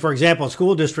 right? I mean, for example, a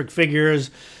school district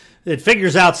figures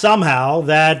out somehow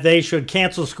that they should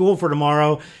cancel school for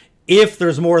tomorrow if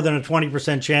there's more than a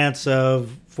 20% chance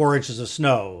of 4 inches of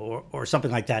snow or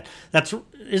something like that.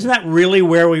 Isn't that really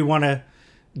where we want to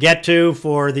get to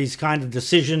for these kind of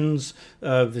decisions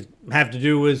that have to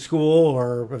do with school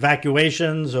or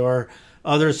evacuations or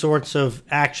other sorts of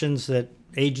actions that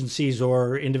agencies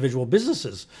or individual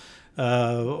businesses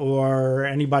or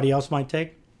anybody else might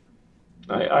take?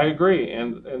 I agree.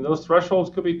 And those thresholds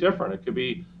could be different. It could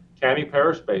be county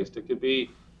parish based. It could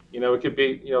be,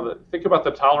 think about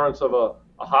the tolerance of a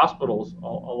hospital's a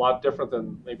lot different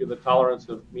than maybe the tolerance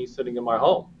of me sitting in my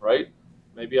home, right?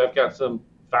 Maybe I've got some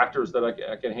factors that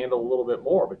I can handle a little bit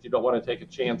more, but you don't want to take a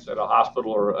chance at a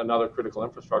hospital or another critical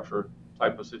infrastructure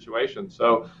type of situation.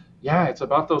 So yeah, it's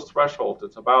about those thresholds.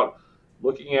 It's about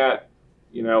looking at,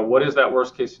 what is that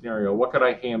worst case scenario? What could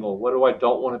I handle? What do I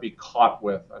don't want to be caught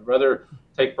with? I'd rather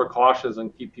take precautions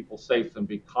and keep people safe than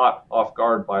be caught off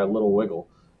guard by a little wiggle.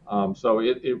 So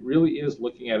it really is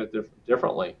looking at it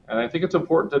differently. And I think it's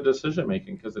important to decision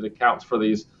making because it accounts for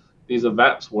these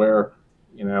events where,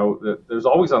 there's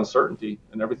always uncertainty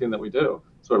in everything that we do.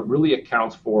 So it really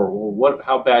accounts for,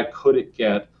 how bad could it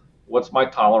get? What's my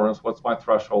tolerance? What's my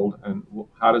threshold? And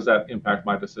how does that impact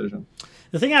my decision?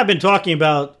 The thing I've been talking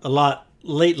about a lot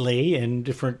lately in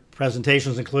different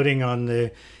presentations, including on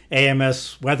the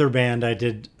AMS weather band I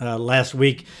did last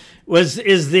week,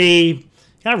 is the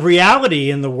kind of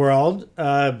reality in the world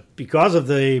because of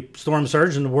the storm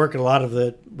surge and a lot of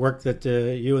the work that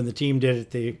you and the team did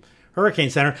at the Hurricane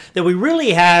Center, that we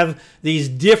really have these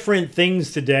different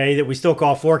things today that we still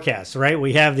call forecasts, right?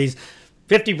 We have these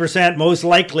 50% most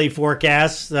likely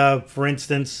forecasts. For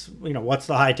instance, what's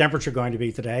the high temperature going to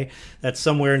be today? That's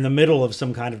somewhere in the middle of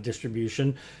some kind of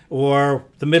distribution, or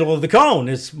the middle of the cone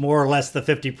is more or less the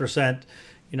 50%,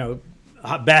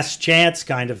 best chance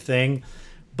kind of thing.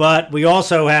 But we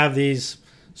also have these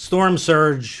storm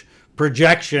surge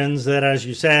projections that, as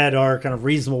you said, are kind of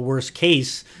reasonable worst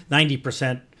case,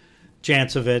 90%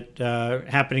 chance of it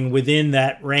happening within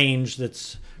that range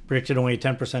that's predicted, only a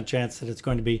 10% chance that it's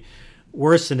going to be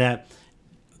worse than that.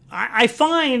 I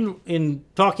find in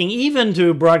talking even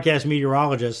to broadcast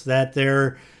meteorologists that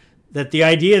the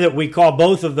idea that we call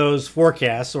both of those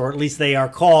forecasts, or at least they are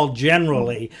called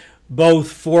generally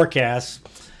both forecasts,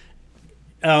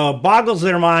 boggles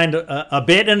their mind a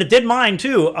bit, and it did mine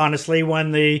too, honestly,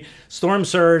 when the storm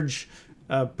surge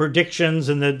predictions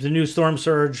and the new storm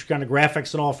surge kind of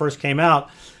graphics and all first came out.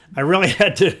 I really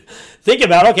had to think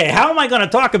about, okay, how am I going to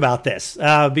talk about this?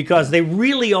 Because they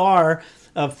really are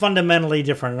fundamentally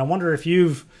different. And I wonder if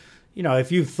you've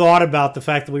thought about the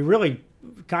fact that we really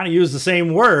kind of use the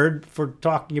same word for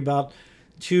talking about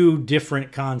two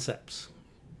different concepts.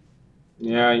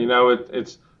 Yeah,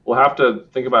 it's we'll have to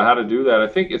think about how to do that. I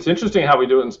think it's interesting how we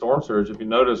do it in storm surge. If you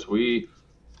notice,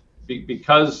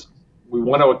 because we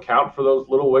want to account for those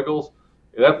little wiggles,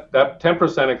 that 10%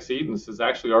 exceedance is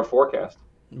actually our forecast.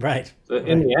 Right. So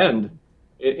in the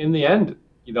end,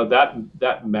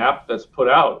 that map that's put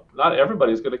out, not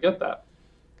everybody's going to get that.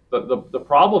 The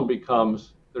problem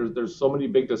becomes there's so many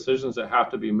big decisions that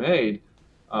have to be made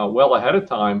well ahead of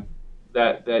time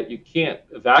that you can't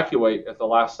evacuate at the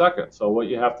last second. So what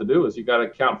you have to do is you got to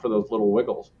account for those little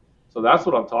wiggles. So that's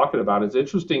what I'm talking about. It's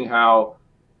interesting how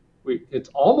it's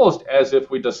almost as if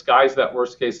we disguise that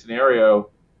worst case scenario,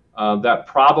 that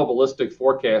probabilistic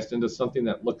forecast, into something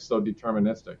that looks so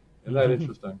deterministic. Isn't that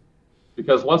interesting?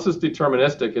 Because once it's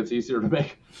deterministic, it's easier to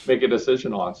make a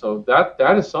decision on. So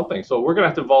that is something. So we're going to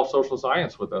have to involve social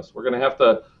science with this. We're going to have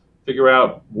to figure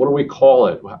out, what do we call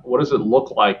it? What does it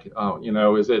look like?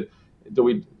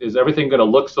 Is everything going to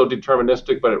look so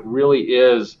deterministic, but it really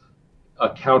is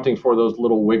accounting for those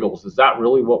little wiggles? Is that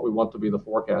really what we want to be the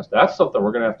forecast? That's something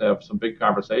we're going to have some big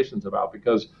conversations about,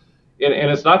 because,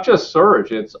 and it's not just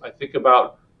surge. I think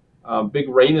about big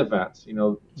rain events.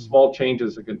 Small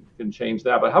changes that can change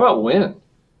that. But how about wind?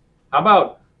 How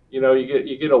about you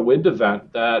get a wind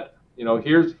event that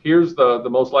here's the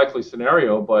most likely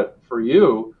scenario, but for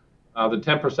you, the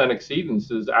 10%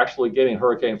 exceedance is actually getting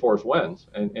hurricane force winds,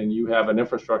 and you have an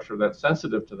infrastructure that's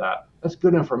sensitive to that. That's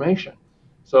good information.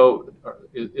 So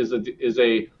is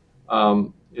that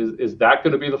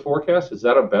going to be the forecast? Is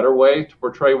that a better way to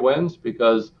portray winds?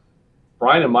 Because,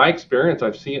 Brian, in my experience,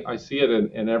 I see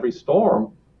it in every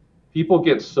storm. People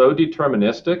get so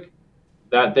deterministic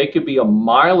that they could be a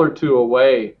mile or two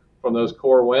away from those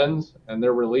core winds, and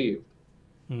they're relieved.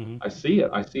 Mm-hmm. I see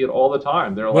it all the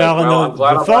time. They're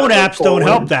the phone apps don't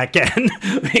help that, Ken,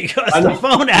 because the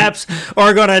phone apps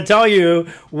are going to tell you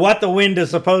what the wind is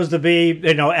supposed to be,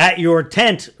 at your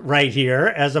tent right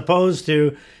here, as opposed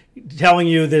to telling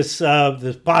you this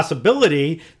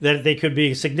possibility that they could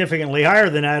be significantly higher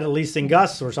than that, at least in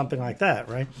gusts or something like that,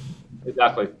 right?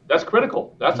 Exactly. That's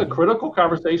critical. That's a critical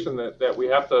conversation that we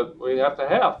have to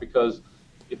have, because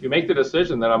if you make the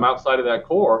decision that I'm outside of that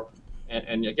core,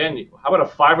 and again, how about a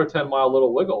 5 or 10 mile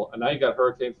little wiggle, and now you got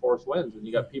hurricane force winds, and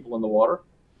you got people in the water,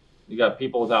 you got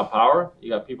people without power, you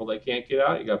got people that can't get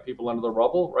out, you got people under the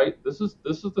rubble, right? This is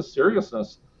the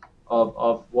seriousness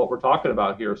of what we're talking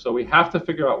about here. So we have to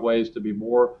figure out ways to be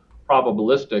more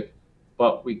probabilistic,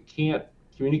 but we can't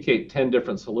communicate 10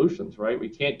 different solutions, right? We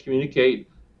can't communicate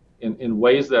in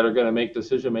ways that are going to make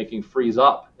decision making freeze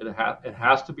up. It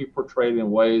has to be portrayed in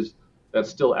ways that's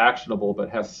still actionable, but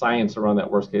has science around that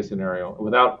worst case scenario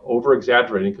without over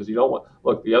exaggerating, because you don't want,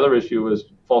 look, the other issue is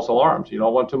false alarms. You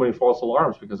don't want too many false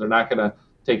alarms, because they're not going to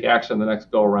take action the next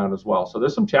go around as well. So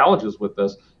there's some challenges with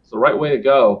this. It's the right way to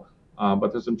go,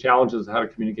 but there's some challenges how to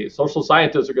communicate. Social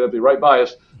scientists are going to be right by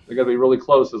us. They're going to be really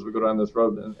close as we go down this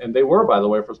road. And they were, by the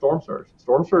way, for storm surge.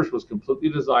 Storm surge was completely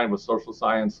designed with social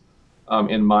science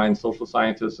in mind, social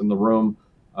scientists in the room.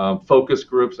 Focus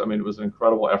groups. I mean, it was an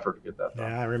incredible effort to get that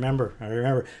done. Yeah, I remember.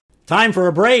 Time for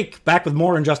a break. Back with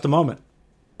more in just a moment.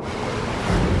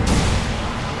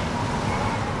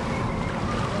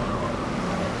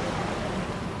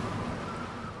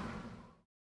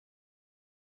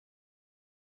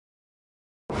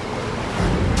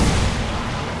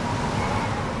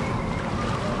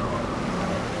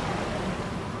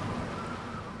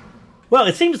 Well,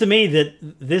 it seems to me that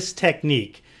this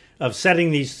technique of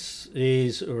setting these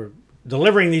or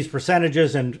delivering these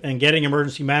percentages and getting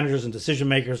emergency managers and decision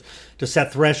makers to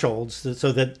set thresholds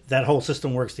so that whole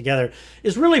system works together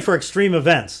is really for extreme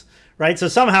events, right? So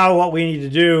somehow what we need to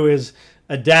do is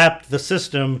adapt the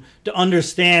system to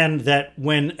understand that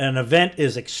when an event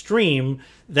is extreme,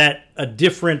 that a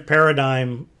different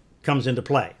paradigm comes into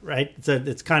play, right?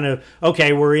 It's kind of,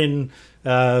 okay, we're in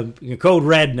code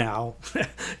red now,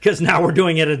 because now we're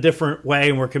doing it a different way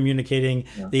and we're communicating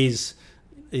these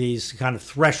kind of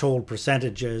threshold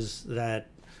percentages that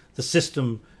the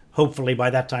system hopefully by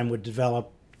that time would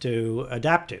develop to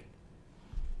adapt to.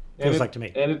 Feels like to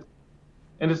me. And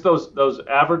it's those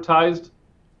advertised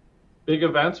big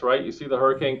events, right? You see the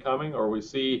hurricane coming, or we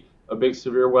see a big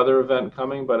severe weather event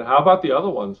coming, but how about the other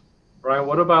ones? Brian,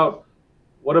 what about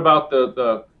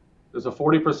the there's a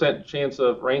 40% chance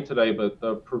of rain today, but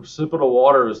the precipitable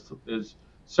water is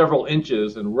several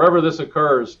inches, and wherever this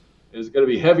occurs is going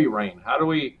to be heavy rain. How do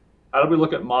we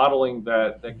look at modeling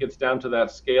that gets down to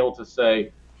that scale to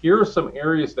say, here are some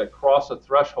areas that cross a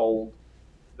threshold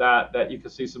that you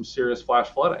could see some serious flash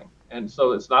flooding? And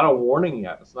so it's not a warning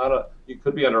yet. It's not you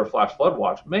could be under a flash flood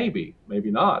watch, maybe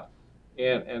not.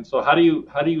 And so how do you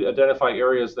identify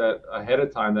areas that ahead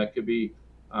of time that could be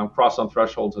cross on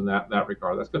thresholds in that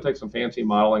regard? That's going to take some fancy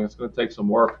modeling. It's going to take some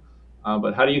work.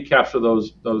 But how do you capture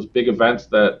those big events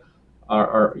that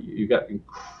are you got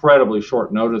incredibly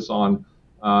short notice on?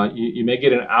 You may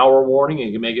get an hour warning,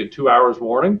 and you may get 2 hours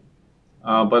warning.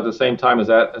 But at the same time, is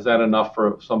that enough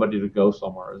for somebody to go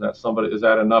somewhere? Is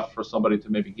that enough for somebody to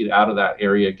maybe get out of that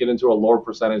area, get into a lower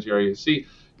percentage area? See,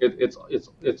 it's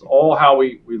all how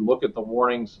we look at the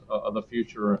warnings of the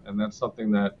future, and that's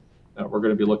something that we're going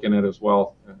to be looking at as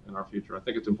well in our future. I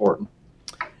think it's important.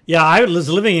 Yeah, I was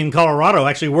living in Colorado,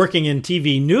 actually working in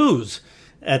TV news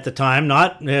at the time,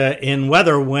 not in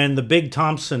weather, when the big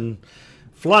Thompson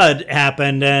flood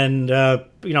happened, and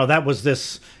that was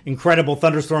this incredible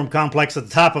thunderstorm complex at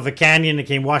the top of a canyon. It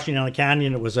came washing down the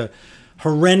canyon. It was a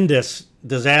horrendous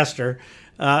disaster.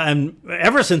 And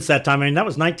ever since that time, I mean, that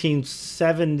was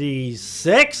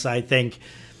 1976, I think.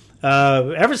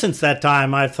 Ever since that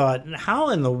time, I thought, how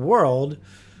in the world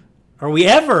are we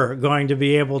ever going to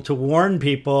be able to warn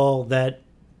people that,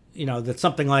 that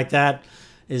something like that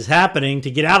is happening,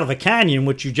 to get out of a canyon,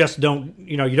 which you just don't,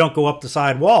 you don't go up the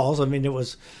side walls. I mean,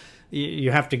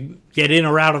 you have to get in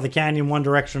or out of the canyon one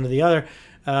direction or the other.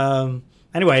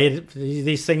 Anyway,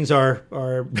 these things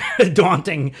are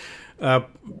daunting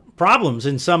problems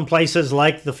in some places,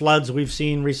 like the floods we've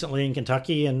seen recently in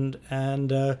Kentucky and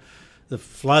the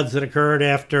floods that occurred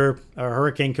after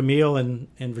Hurricane Camille in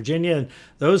Virginia. And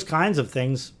those kinds of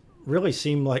things really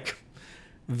seem like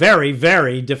very,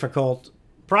 very difficult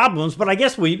problems. But I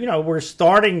guess we're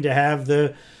starting to have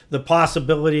the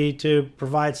possibility to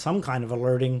provide some kind of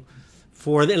alerting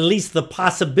for at least the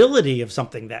possibility of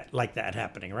something like that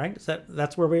happening, right?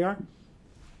 That's where we are?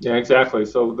 Yeah, exactly.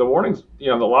 So the warnings,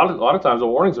 a lot of times the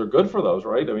warnings are good for those,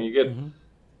 right? I mean, you get an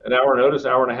hour notice,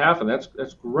 hour and a half, and that's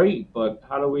great. But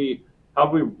how do we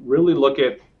really look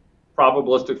at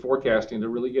probabilistic forecasting to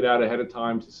really get out ahead of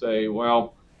time to say,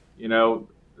 well,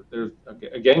 there's,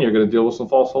 again, you're going to deal with some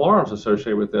false alarms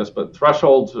associated with this, but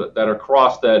thresholds that are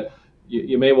crossed that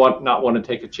you may not want to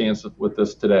take a chance with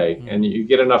this today, and you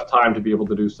get enough time to be able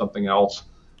to do something else,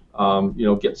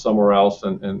 get somewhere else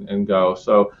and go.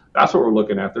 So that's what we're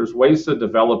looking at. There's ways to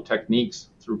develop techniques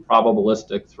through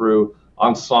probabilistic, through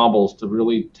ensembles, to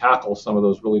really tackle some of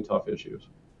those really tough issues.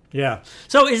 Yeah.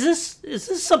 So is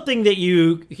this something that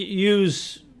you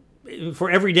use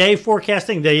for everyday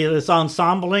forecasting? This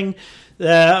ensembling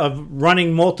of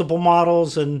running multiple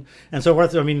models and so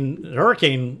forth. I mean, the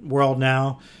hurricane world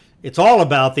now, it's all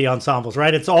about the ensembles,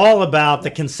 right? It's all about the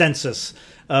consensus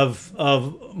of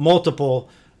multiple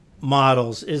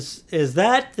models. Is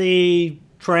that the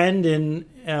trend in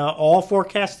all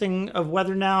forecasting of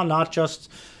weather now, not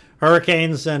just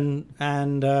hurricanes and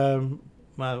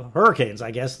hurricanes? I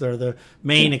guess they're the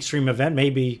main extreme event.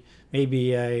 Maybe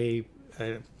a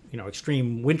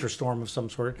extreme winter storm of some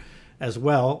sort as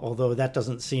well, although that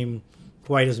doesn't seem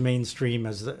quite as mainstream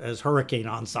as hurricane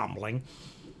ensembling.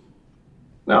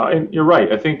 No, and you're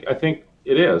right. I think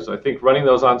it is. I think running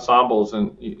those ensembles,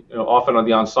 and often on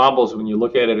the ensembles, when you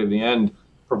look at it in the end,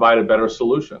 provide a better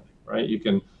solution, right? You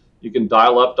can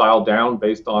dial up, dial down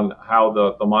based on how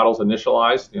the model's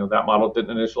initialized. That model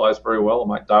didn't initialize very well. It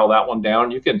might dial that one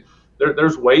down.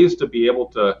 There's ways to be able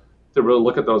to really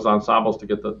look at those ensembles to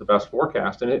get the best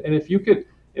forecast. And if you could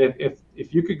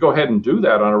go ahead and do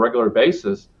that on a regular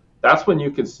basis, that's when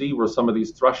you can see where some of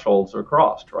these thresholds are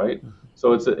crossed, right?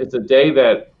 So it's a day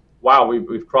that, wow,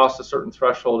 we've crossed a certain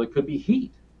threshold. It could be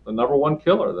heat, the number one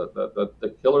killer,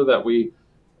 the killer that we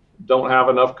don't have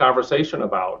enough conversation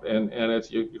about, and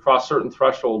it's you cross certain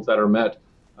thresholds that are met.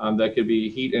 That could be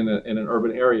heat in an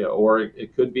urban area, or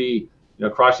it could be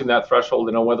crossing that threshold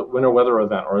in a winter weather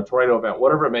event or a tornado event,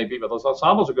 whatever it may be. But those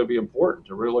ensembles are going to be important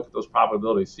to really look at those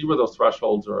probabilities, see where those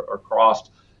thresholds are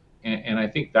crossed, and I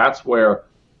think that's where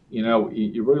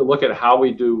you really look at how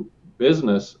we do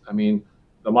business, I mean,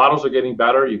 the models are getting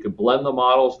better. You could blend the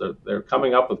models. They're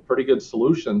coming up with pretty good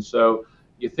solutions. So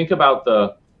you think about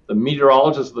the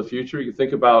meteorologists of the future. You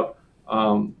think about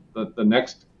the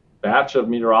next batch of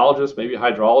meteorologists, maybe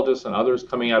hydrologists and others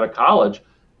coming out of college.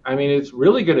 I mean, it's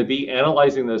really going to be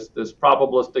analyzing this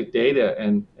probabilistic data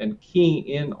and keying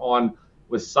in on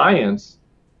with science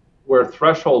where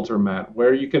thresholds are met,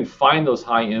 where you can find those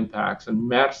high impacts and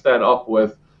match that up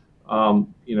with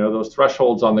those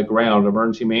thresholds on the ground,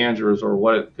 emergency managers or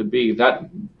what it could be. That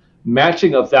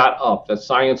matching of that up, that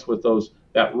science with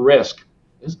that risk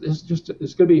is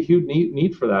going to be a huge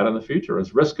need for that in the future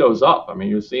as risk goes up. I mean,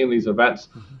 you're seeing these events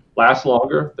last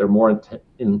longer, they're more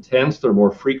intense, they're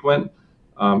more frequent.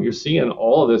 You're seeing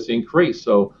all of this increase.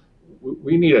 So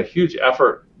we need a huge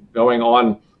effort going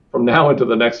on from now into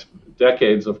the next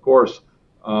decades, of course,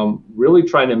 really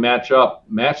trying to match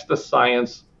the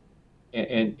science,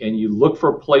 and you look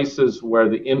for places where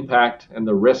the impact and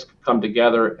the risk come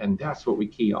together, and that's what we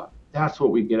key on. That's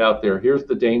what we get out there. Here's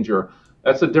the danger.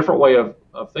 That's a different way of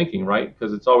thinking, right?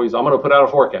 Because it's always, I'm going to put out a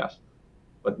forecast.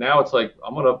 But now it's like,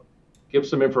 I'm going to give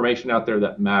some information out there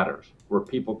that matters, where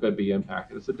people could be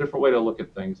impacted. It's a different way to look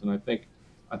at things, and I think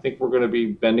we're going to be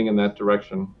bending in that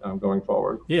direction going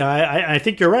forward. Yeah, I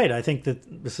think you're right. I think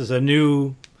that this is a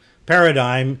new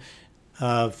paradigm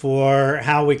for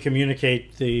how we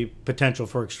communicate the potential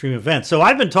for extreme events. So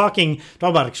I've been talking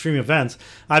about extreme events.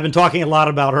 I've been talking a lot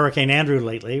about Hurricane Andrew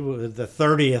lately, with the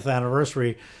 30th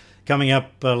anniversary coming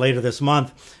up later this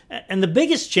month. And the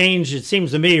biggest change, it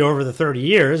seems to me, over the 30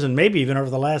 years, and maybe even over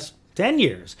the last 10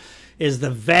 years, is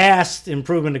the vast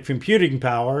improvement of computing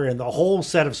power and the whole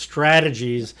set of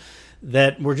strategies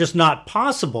that were just not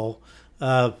possible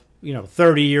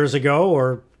 30 years ago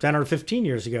or 10 or 15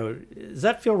 years ago. Does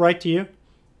that feel right to you?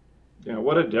 Yeah,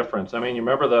 what a difference. I mean, you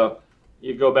remember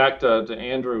you go back to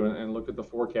Andrew and look at the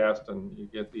forecast, and you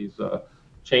get these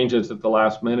changes at the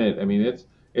last minute. I mean,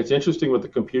 it's interesting with the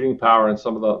computing power and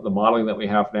some of the modeling that we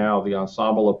have now, the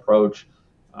ensemble approach.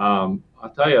 I'll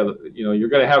tell you, you're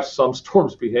going to have some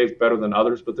storms behave better than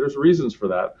others, but there's reasons for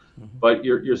that. Mm-hmm. But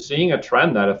you're seeing a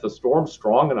trend that if the storm's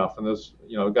strong enough and this,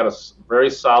 got a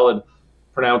very solid,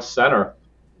 pronounced center,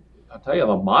 I'll tell you,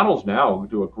 the models now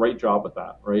do a great job with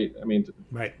that, right? I mean,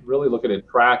 right. Really look at it,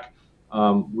 track.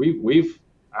 We've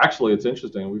actually, it's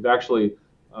interesting. We've actually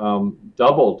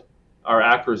doubled our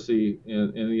accuracy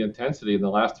in the intensity in the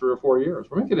last 3 or 4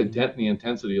 years. We're making a dent in the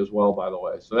intensity as well, by the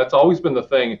way. So that's always been the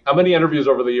thing. How many interviews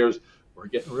over the years? We're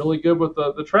getting really good with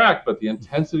the track, but the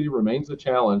intensity remains a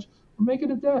challenge. We're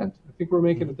making a dent. I think we're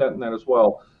making a dent in that as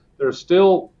well. There's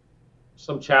still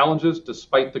some challenges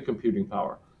despite the computing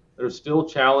power. There's still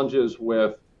challenges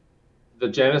with the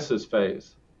genesis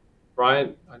phase.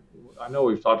 Brian, I know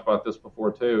we've talked about this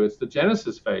before too. It's the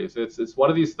genesis phase. It's one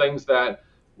of these things that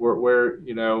where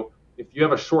if you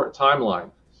have a short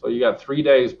timeline, so you got 3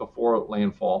 days before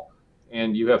landfall,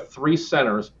 and you have 3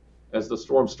 centers as the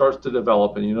storm starts to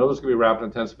develop, and there's going to be rapid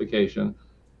intensification,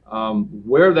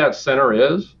 where that center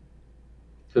is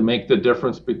to make the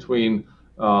difference between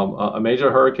a major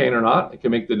hurricane or not. It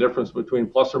can make the difference between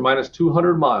plus or minus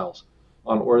 200 miles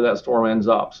on where that storm ends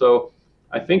up. So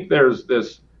I think there's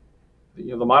this,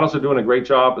 the models are doing a great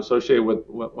job associated with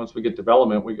once we get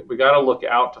development. We got to look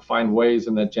out to find ways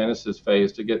in that genesis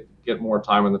phase to get more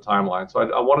time in the timeline. So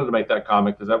I wanted to make that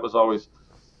comment because that was always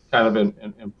kind of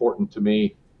important to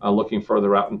me, looking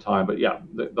further out in time. But yeah,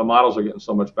 the models are getting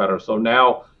so much better. So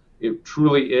now it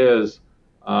truly is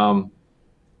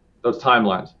those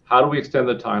timelines. How do we extend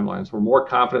the timelines? We're more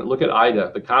confident. Look at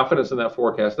Ida, the confidence in that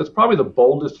forecast. That's probably the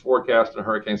boldest forecast in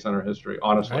Hurricane Center history,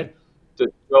 honestly. Right. To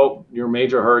go your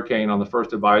major hurricane on the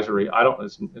first advisory,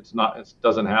 it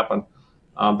doesn't happen.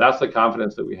 That's the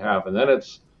confidence that we have. And then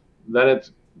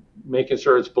it's making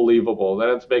sure it's believable. Then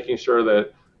it's making sure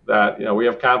that we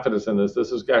have confidence in this.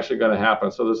 This is actually going to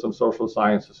happen. So there's some social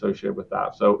science associated with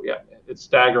that. So yeah, it's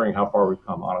staggering how far we've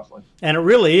come, honestly. And it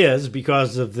really is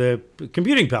because of the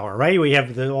computing power, right? We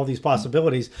have all these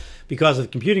possibilities because of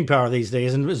computing power these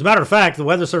days. And as a matter of fact, the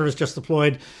Weather Service just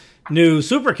deployed new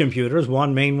supercomputers,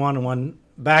 one main one and one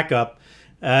backup.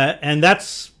 And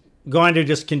that's going to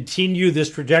just continue this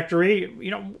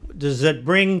trajectory. Does it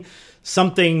bring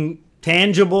something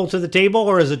tangible to the table,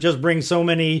 or does it just bring so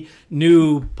many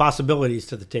new possibilities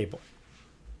to the table?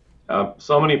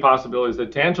 So many possibilities. The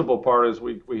tangible part is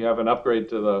we have an upgrade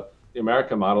to the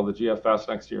American model, the GFS,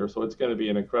 next year. So it's going to be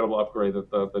an incredible upgrade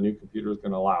that the new computer is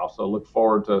going to allow. So look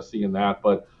forward to seeing that.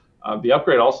 But the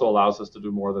upgrade also allows us to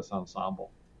do more of this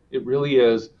ensemble. It really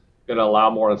is going to allow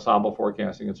more ensemble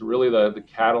forecasting. It's really the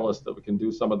catalyst that we can do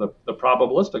some of the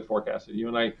probabilistic forecasting. You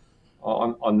and I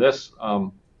on this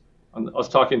on us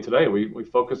talking today, we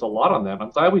focused a lot on that. I'm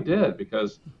glad we did,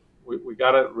 because we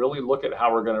got to really look at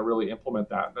how we're going to really implement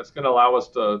that. That's going to allow us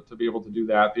to be able to do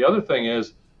that. The other thing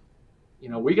is,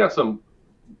 we got some,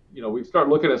 we've started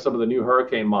looking at some of the new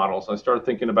hurricane models. I started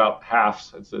thinking about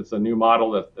HAFS. It's a new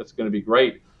model that's going to be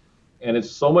great. And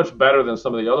it's so much better than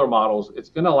some of the other models. It's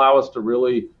going to allow us to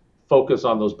really focus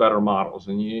on those better models.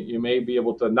 And you may be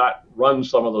able to not run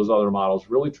some of those other models,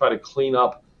 really try to clean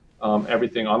up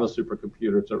everything on the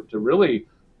supercomputer to really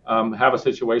have a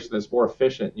situation that's more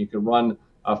efficient. You can run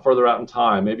further out in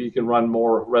time. Maybe you can run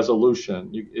more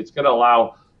resolution. It's going to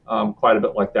allow quite a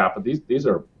bit like that. But these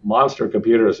are monster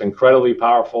computers, incredibly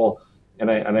powerful.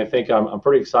 And I think I'm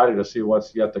pretty excited to see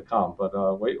what's yet to come.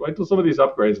 But wait till some of these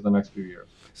upgrades in the next few years.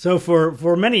 So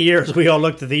for many years, we all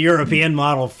looked at the European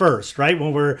model first, right?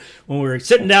 When we're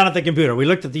sitting down at the computer, we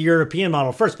looked at the European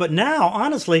model first. But now,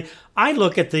 honestly, I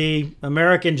look at the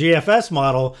American GFS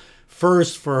model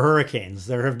first for hurricanes.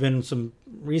 There have been some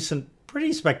recent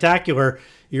pretty spectacular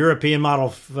European model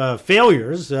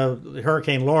failures.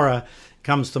 Hurricane Laura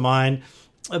comes to mind.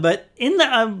 But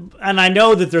and I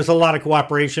know that there's a lot of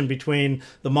cooperation between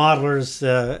the modelers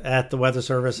at the Weather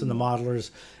Service and the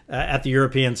modelers at the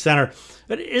European Center.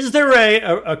 But is there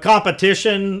a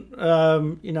competition,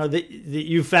 that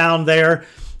you found there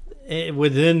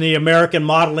within the American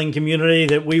modeling community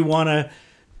that we want to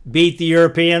beat the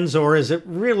Europeans, or is it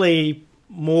really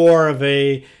more of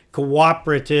a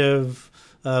cooperative,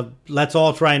 let's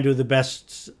all try and do the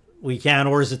best we can,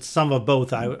 or is it some of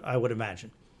both, I would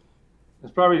imagine?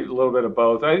 It's probably a little bit of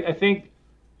both. I think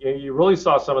you really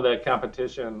saw some of that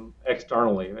competition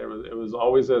externally. It was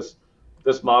always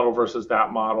this model versus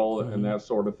that model and that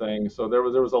sort of thing. So there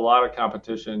was a lot of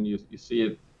competition. You see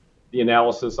it, the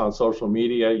analysis on social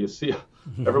media. You see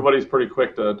everybody's pretty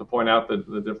quick to point out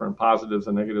the different positives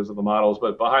and negatives of the models.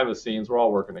 But behind the scenes, we're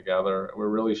all working together. We're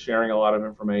really sharing a lot of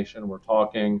information. We're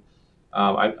talking.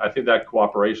 I think that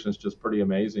cooperation is just pretty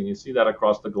amazing. You see that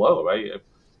across the globe, right?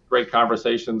 Great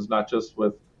conversations, not just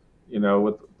with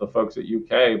the folks at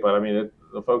UK, but I mean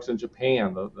the folks in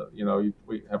Japan.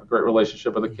 We have a great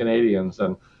relationship with the Canadians,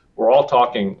 and we're all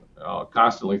talking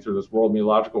constantly through this World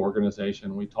Meteorological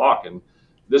Organization. We talk, and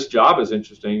this job is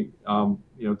interesting. At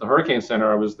the Hurricane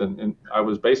Center, I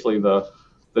was basically the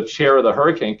chair of the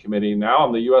Hurricane Committee. Now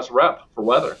I'm the U.S. rep for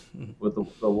weather with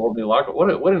the World Meteorological.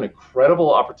 What an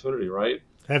incredible opportunity, right?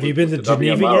 Have you been to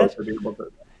Geneva yet?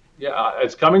 Yeah,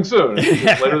 it's coming soon.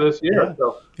 It's later this year. Yeah.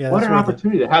 So Yeah, what an right.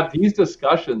 opportunity to have these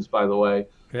discussions, by the way,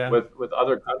 Yeah. with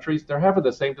other countries. They're having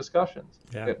the same discussions,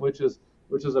 Yeah. which is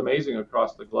amazing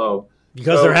across the globe.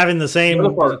 Because So, they're having the same the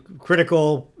other part-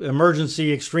 critical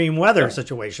emergency extreme weather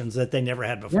situations that they never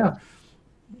had before. Yeah,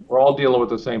 we're all dealing with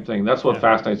the same thing. That's what Yeah.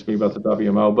 fascinates me about the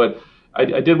WMO. But I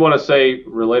did want to say,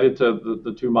 related to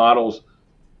the two models,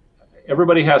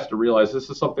 everybody has to realize this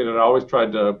is something that I always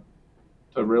tried to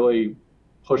really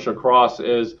push across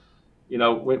is,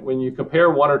 when you compare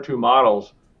one or two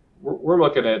models, we're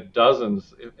looking at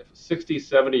dozens, 60,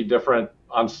 70 different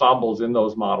ensembles in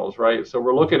those models, right? So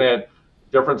we're looking at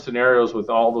different scenarios with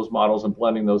all those models and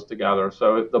blending those together.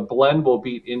 So the blend will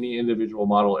beat any individual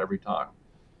model every time.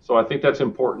 So I think that's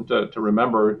important to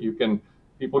remember.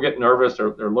 People get nervous,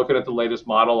 they're looking at the latest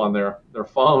model on their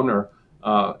phone or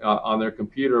on their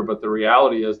computer, but the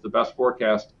reality is the best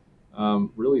forecast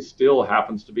really still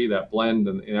happens to be that blend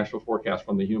and the actual forecast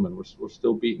from the human. We're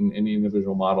still beating any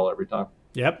individual model every time.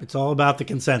 Yep, it's all about the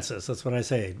consensus. That's what I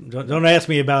say. Don't ask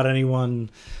me about any one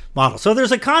model. So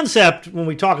there's a concept when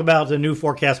we talk about the new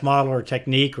forecast model or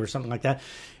technique or something like that,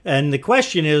 and the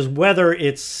question is whether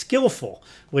it's skillful,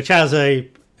 which has a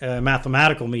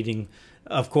mathematical meaning,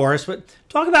 of course. But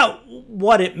talk about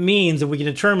what it means if we can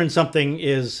determine something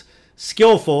is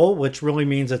skillful, which really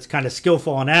means it's kind of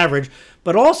skillful on average,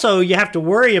 but also you have to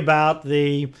worry about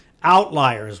the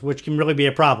outliers, which can really be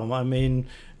a problem. I mean,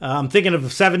 I'm thinking of a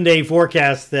 7-day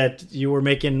forecast that you were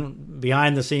making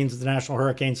behind the scenes at the National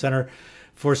Hurricane Center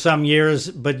for some years,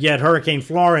 but yet Hurricane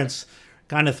Florence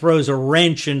kind of throws a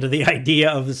wrench into the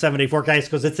idea of the 7-day forecast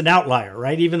because it's an outlier,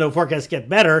 right? Even though forecasts get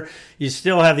better, you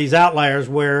still have these outliers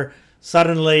where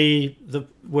suddenly,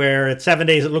 where at 7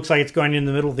 days it looks like it's going in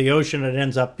the middle of the ocean, it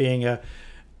ends up being a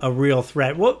real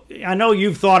threat. Well, I know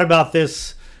you've thought about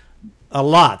this a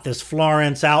lot, this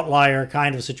Florence outlier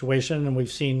kind of situation, and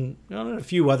we've seen a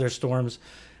few other storms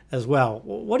as well.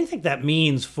 What do you think that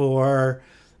means for,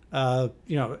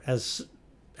 as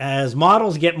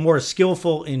models get more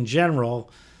skillful in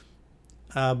general,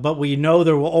 but we know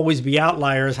there will always be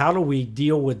outliers, how do we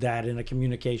deal with that in a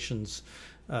communications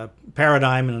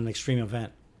paradigm in an extreme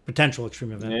event, potential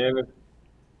extreme event?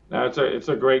 And it's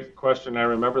a great question. I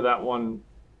remember that one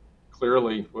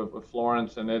clearly with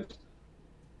Florence. And it's,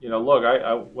 look,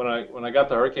 when I got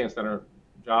the Hurricane Center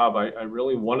job, I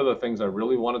really, one of the things I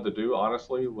really wanted to do,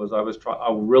 honestly, was I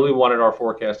really wanted our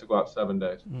forecast to go out 7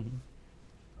 days. Mm-hmm.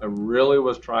 I really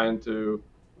was trying to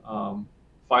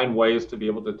find ways to be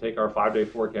able to take our 5-day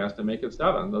forecast and make it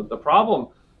 7. The problem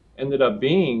ended up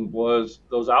being was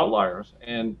those outliers.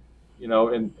 And,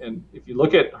 and if you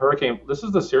look at hurricane, this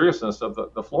is the seriousness of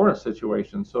the Florence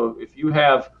situation. So if you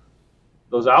have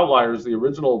those outliers, the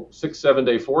original 6-7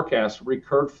 day forecast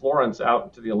recurred Florence out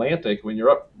into the Atlantic. When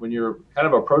you're kind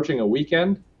of approaching a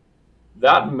weekend,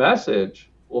 that message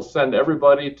will send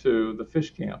everybody to the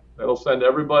fish camp. It'll send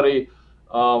everybody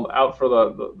out for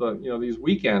the these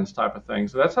weekends type of thing.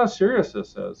 So that's how serious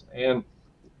this is. And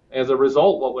as a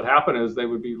result, what would happen is they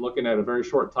would be looking at a very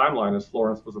short timeline as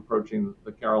Florence was approaching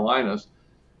the Carolinas.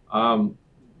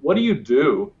 What do you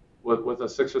do with a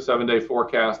 6 or 7 day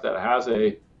forecast that has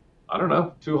a, I don't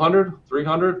know, 200,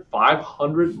 300,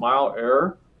 500 mile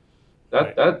error?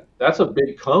 That's a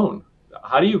big cone.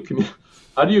 How do you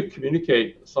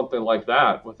communicate something like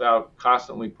that without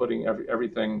constantly putting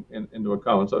everything into a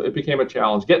cone? So it became a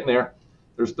challenge getting there.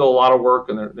 There's still a lot of work,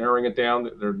 and they're narrowing it down.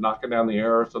 They're knocking down the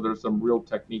error. So there's some real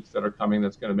techniques that are coming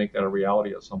that's going to make that a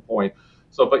reality at some point.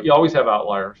 So, but you always have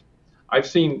outliers. I've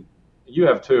seen, you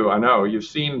have too, I know, you've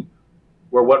seen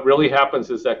where what really happens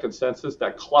is that consensus,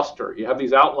 that cluster. You have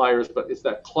these outliers, but it's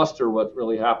that cluster what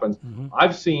really happens. Mm-hmm.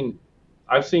 I've seen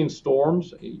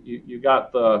storms.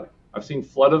 I've seen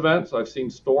flood events. I've seen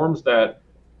storms that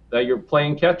you're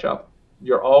playing catch up.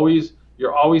 You're always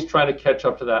trying to catch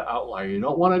up to that outlier. You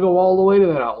don't want to go all the way to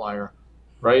that outlier,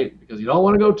 right? Because you don't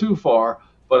want to go too far.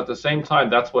 But at the same time,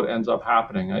 that's what ends up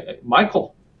happening.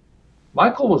 Michael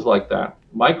was like that.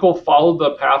 Michael followed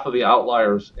the path of the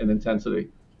outliers in intensity.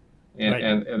 And, right.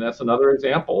 and that's another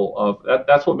example of that.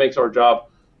 That's what makes our job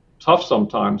tough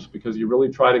sometimes, because you really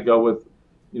try to go with,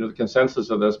 the consensus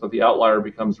of this, but the outlier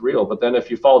becomes real. But then if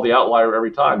you follow the outlier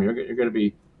every time, you're going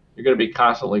to be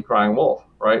constantly crying wolf,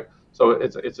 right? So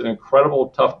it's an incredible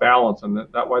tough balance, and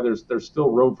that why there's still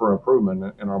room for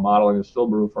improvement in our modeling. There's still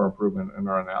room for improvement in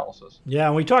our analysis. Yeah,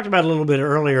 and we talked about it a little bit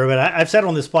earlier, but I've said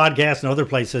on this podcast and other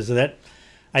places that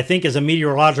I think as a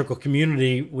meteorological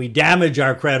community, we damage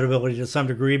our credibility to some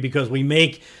degree because we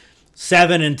make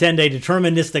 7 and 10 day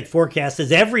deterministic forecasts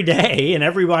every day, and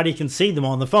everybody can see them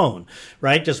on the phone,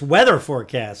 right? Just weather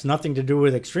forecasts, nothing to do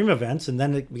with extreme events, and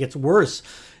then it gets worse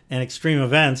in extreme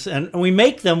events. And we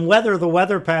make them whether the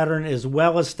weather pattern is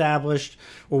well established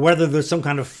or whether there's some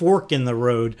kind of fork in the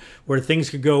road where things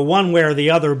could go one way or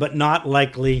the other, but not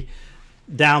likely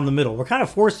down the middle. We're kind of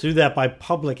forced to do that by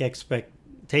public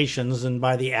expectations and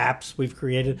by the apps we've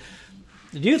created.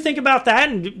 Do you think about that?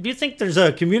 And do you think there's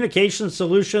a communication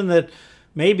solution that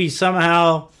maybe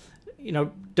somehow,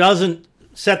 doesn't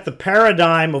set the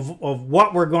paradigm of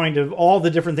what we're going to, all the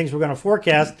different things we're going to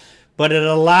forecast, but it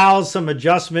allows some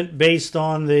adjustment based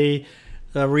on the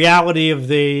reality of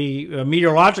the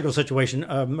meteorological situation?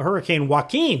 Hurricane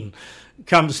Joaquin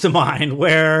comes to mind,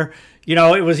 where,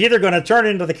 it was either going to turn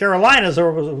into the Carolinas or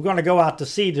it was going to go out to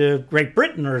sea to Great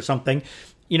Britain or something,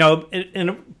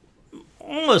 and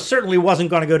almost certainly wasn't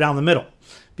going to go down the middle,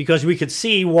 because we could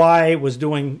see why it was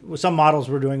doing, some models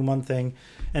were doing one thing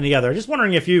and the other. Just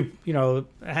wondering if you,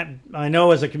 I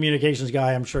know as a communications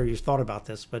guy, I'm sure you've thought about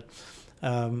this, but,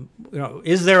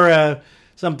 is there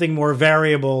something more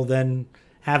variable than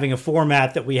having a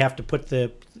format that we have to put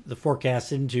the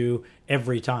forecast into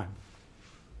every time?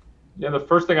 Yeah, the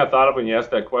first thing I thought of when you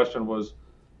asked that question was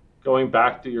going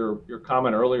back to your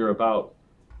comment earlier about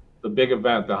the big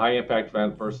event, the high impact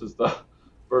event versus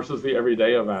the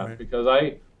everyday event, right?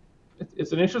 Because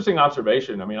it's an interesting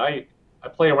observation. I mean, I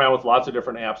play around with lots of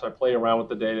different apps. I play around with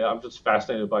the data. I'm just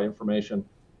fascinated by information,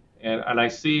 and I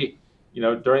see,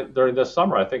 during this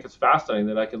summer, I think it's fascinating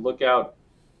that I can look out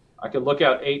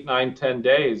 8, 9, 10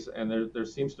 days, and there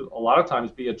seems to a lot of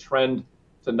times be a trend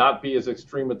to not be as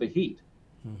extreme with the heat.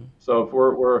 Mm-hmm. So if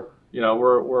we're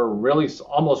really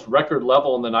almost record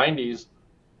level in the 90s,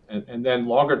 and then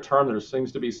longer term there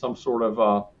seems to be some sort of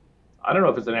I don't know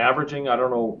if it's an averaging. I don't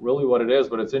know really what it is,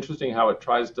 but it's interesting how it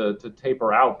tries to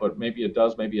taper out, but maybe it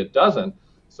does, maybe it doesn't.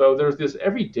 So there's this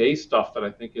everyday stuff that I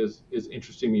think is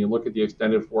interesting when you look at the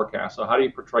extended forecast. So how do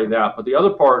you portray that? But the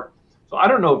other part, so I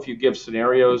don't know if you give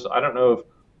scenarios. I don't know if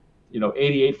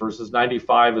 88 versus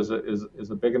 95 is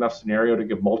a big enough scenario to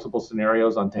give multiple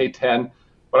scenarios on day 10.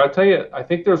 But I tell you, I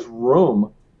think there's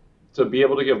room to be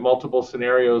able to give multiple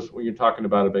scenarios when you're talking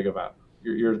about a big event.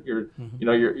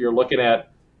 You're looking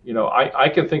at, I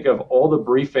can think of all the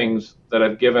briefings that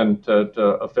I've given to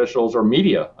officials or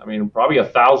media. I mean, probably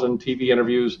 1,000 TV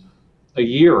interviews a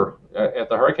year at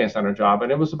the Hurricane Center job,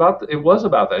 and it was about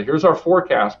that. Here's our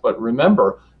forecast, but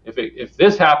remember, if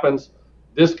this happens,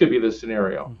 this could be the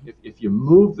scenario. If you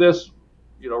move this,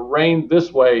 rain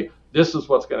this way, this is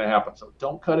what's going to happen. So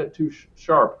don't cut it too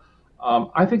sharp.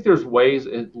 I think there's ways,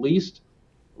 at least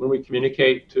when we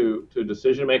communicate to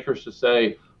decision makers, to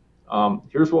say,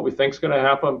 here's what we think is going to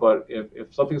happen, but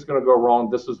if something's going to go wrong,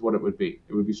 this is what it would be.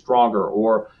 It would be stronger,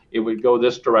 or it would go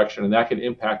this direction, and that could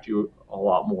impact you a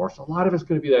lot more. So a lot of it's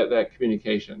going to be that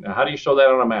communication. Now, how do you show that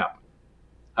on a map?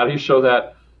 How do you show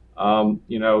that,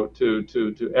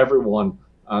 to everyone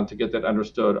to get that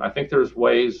understood? I think there's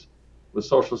ways with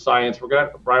social science.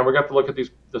 Brian, we're going to have to look at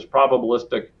this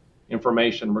probabilistic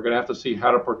information. We're going to have to see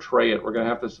how to portray it. We're going to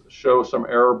have to show some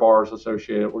error bars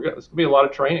associated. There's going to be a lot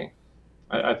of training.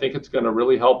 I think it's going to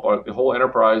really help the whole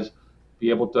enterprise be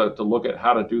able to look at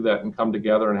how to do that and come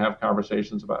together and have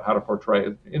conversations about how to portray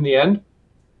it. In the end,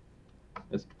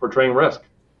 it's portraying risk.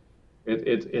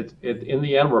 In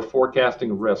the end, we're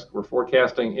forecasting risk. We're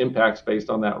forecasting impacts based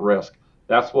on that risk.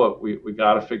 That's what we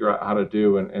got to figure out how to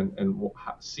do and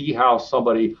see how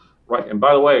somebody, right. And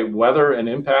by the way, weather and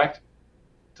impact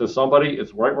to somebody,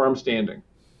 it's right where I'm standing.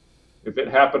 If it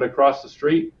happened across the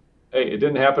street, hey, it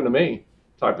didn't happen to me,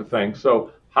 type of thing.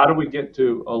 So how do we get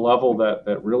to a level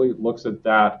that really looks at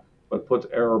that, but puts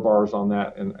error bars on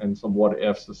that and some what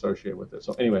ifs associated with it?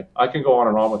 So anyway, I can go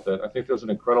on with it. I think there's an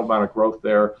incredible amount of growth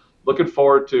there. Looking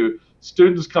forward to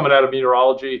students coming out of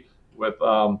meteorology with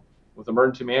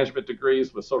emergency management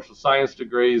degrees, with social science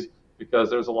degrees, because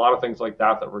there's a lot of things like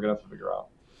that we're going to have to figure out.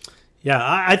 Yeah,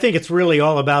 I think it's really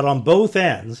all about, on both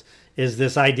ends, is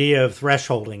this idea of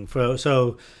thresholding.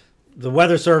 So the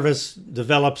Weather Service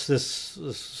develops this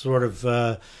sort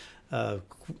of,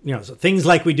 things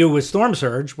like we do with storm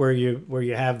surge, where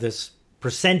you have this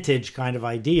percentage kind of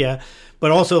idea,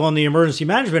 but also on the emergency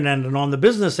management end and on the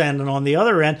business end and on the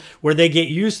other end, where they get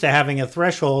used to having a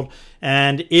threshold.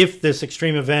 And if this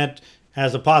extreme event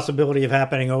has a possibility of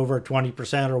happening over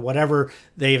 20% or whatever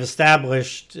they've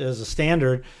established as a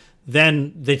standard,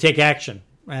 then they take action.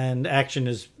 And action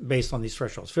is based on these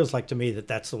thresholds. Feels like to me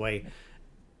that's the way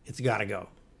it's got to go.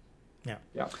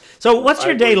 Yeah. So what's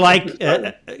your day like?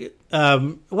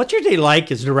 What's your day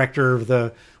like as director of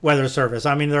the Weather Service?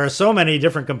 I mean, there are so many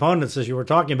different components, as you were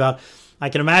talking about. I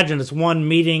can imagine it's one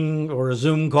meeting or a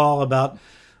Zoom call about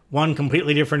one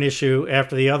completely different issue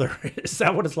after the other. Is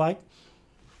that what it's like?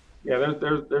 Yeah,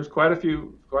 there's quite a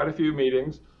few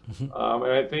meetings, and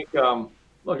I think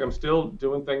look, I'm still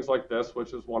doing things like this,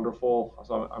 which is wonderful.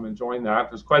 So I'm enjoying that.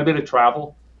 There's quite a bit of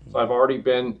travel, so I've already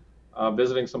been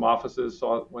visiting some offices.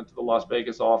 So I went to the Las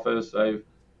Vegas office. I've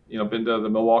been to the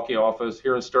Milwaukee office,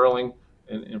 here in Sterling,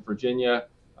 in Virginia,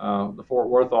 the Fort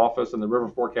Worth office, and the River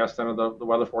Forecast Center, the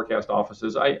weather forecast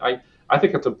offices. I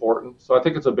think it's important. So I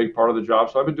think it's a big part of the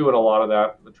job. So I've been doing a lot of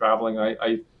that, the traveling.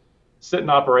 I sit in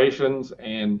operations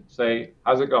and say,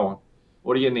 how's it going?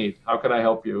 What do you need? How can I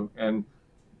help you? And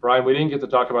Brian, we didn't get to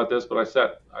talk about this, but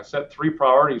I set 3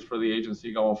 priorities for the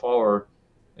agency going forward.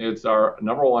 It's our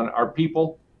number one, our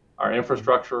people, our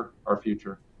infrastructure, our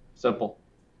future. Simple.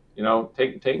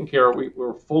 Taking care of,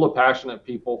 we're full of passionate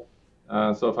people.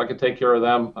 So if I could take care of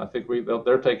them, I think they'll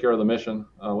take care of the mission,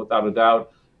 without a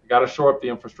doubt. We got to shore up the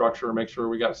infrastructure, make sure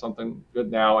we got something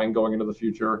good now and going into the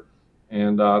future.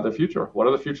 And the future, what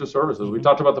are the future services? We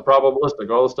talked about the probabilistic,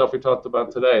 all the stuff we talked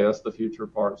about today. That's the future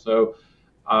part. So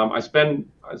I spend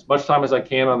as much time as I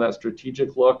can on that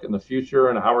strategic look in the future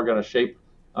and how we're going to shape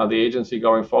the agency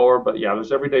going forward. But yeah,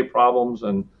 there's everyday problems.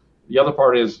 And the other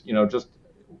part is,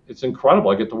 it's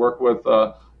incredible. I get to work with,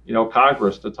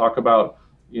 Congress to talk about,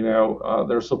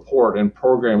 their support and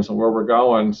programs and where we're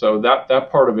going. So that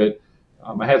part of it,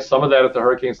 I had some of that at the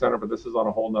Hurricane Center, but this is on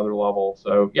a whole nother level.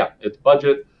 So yeah, it's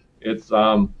budget. It's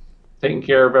taking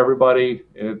care of everybody.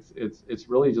 It's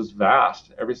really just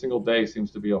vast. Every single day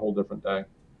seems to be a whole different day.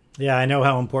 Yeah, I know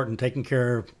how important taking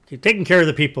care of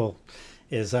the people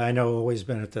is. I know always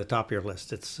been at the top of your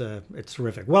list. It's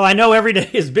terrific. Well, I know every day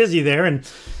is busy there, and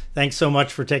thanks so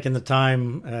much for taking the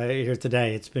time here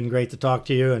today. It's been great to talk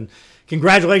to you, and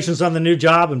congratulations on the new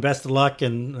job, and best of luck.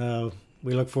 And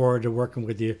we look forward to working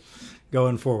with you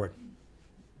going forward.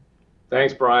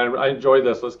 Thanks, Brian. I enjoyed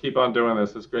this. Let's keep on doing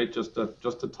this. It's great just to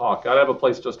talk. Gotta have a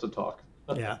place just to talk.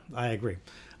 Yeah, I agree.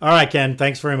 All right, Ken.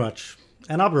 Thanks very much.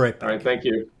 And I'll be right back. All right. Thank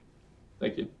you.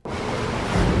 Thank you.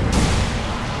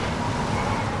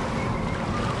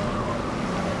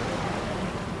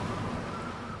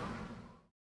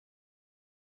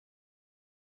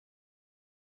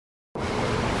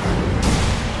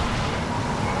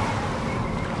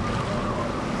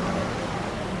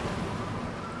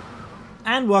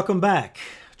 And welcome back.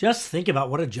 Just think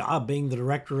about what a job being the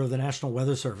director of the National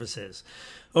Weather Service is.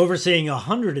 Overseeing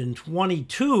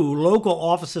 122 local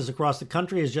offices across the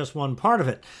country is just one part of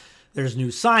it. There's new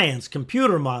science,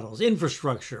 computer models,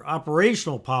 infrastructure,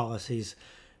 operational policies,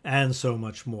 and so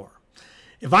much more.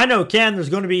 If I know Ken, there's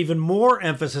going to be even more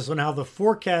emphasis on how the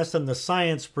forecast and the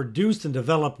science produced and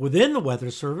developed within the Weather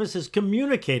Service is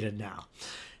communicated now,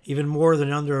 even more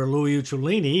than under Louis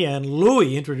Uccellini, and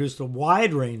Louis introduced a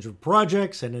wide range of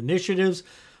projects and initiatives,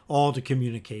 all to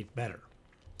communicate better.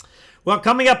 Well,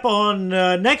 coming up on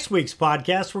next week's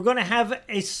podcast, we're going to have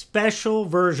a special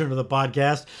version of the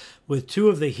podcast with two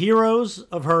of the heroes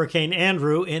of Hurricane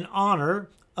Andrew in honor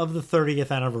of the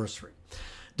 30th anniversary.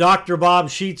 Dr. Bob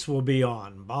Sheets will be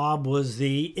on. Bob was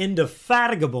the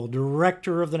indefatigable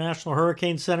director of the National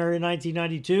Hurricane Center in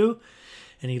 1992,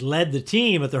 and he led the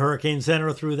team at the Hurricane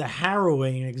Center through the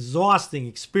harrowing and exhausting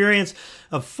experience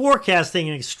of forecasting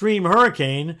an extreme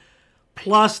hurricane,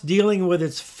 plus dealing with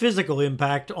its physical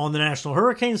impact on the National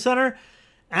Hurricane Center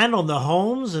and on the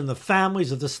homes and the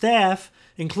families of the staff,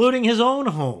 including his own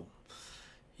home.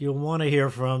 You'll want to hear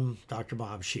from Dr.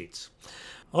 Bob Sheets.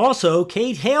 Also,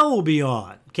 Kate Hale will be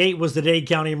on. Kate was the Dade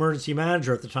County Emergency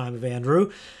Manager at the time of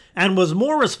Andrew and was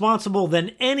more responsible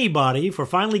than anybody for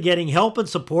finally getting help and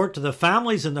support to the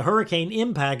families in the hurricane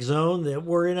impact zone that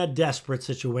were in a desperate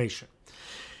situation.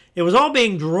 It was all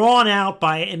being drawn out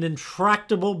by an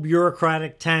intractable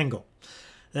bureaucratic tangle.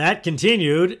 That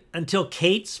continued until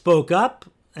Kate spoke up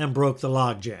and broke the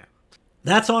logjam.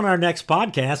 That's on our next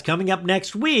podcast coming up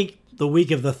next week, the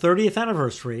week of the 30th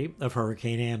anniversary of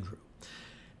Hurricane Andrew.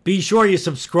 Be sure you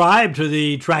subscribe to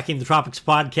the Tracking the Tropics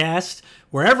podcast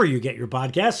wherever you get your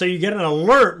podcasts so you get an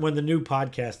alert when the new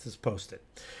podcast is posted.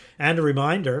 And a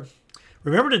reminder,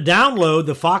 remember to download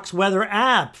the Fox Weather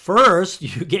app. First,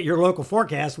 you get your local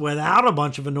forecast without a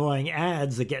bunch of annoying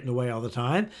ads that get in the way all the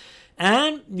time.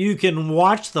 And you can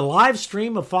watch the live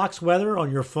stream of Fox Weather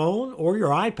on your phone or your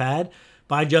iPad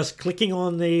by just clicking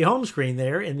on the home screen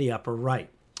there in the upper right.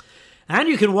 And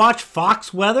you can watch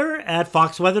Fox Weather at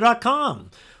foxweather.com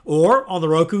or on the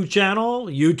Roku channel,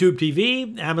 YouTube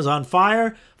TV, Amazon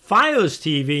Fire, Fios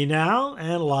TV now,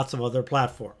 and lots of other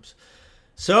platforms.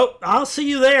 So I'll see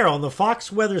you there on the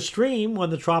Fox Weather stream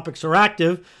when the tropics are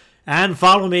active, and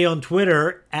follow me on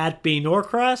Twitter at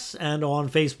 @bnorcross and on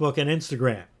Facebook and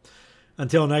Instagram.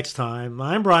 Until next time,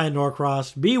 I'm Brian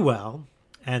Norcross. Be well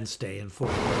and stay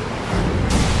informed.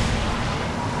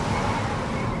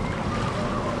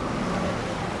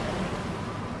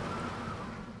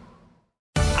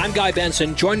 I'm Guy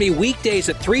Benson. Join me weekdays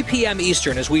at 3 p.m.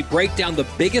 Eastern as we break down the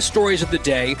biggest stories of the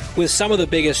day with some of the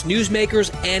biggest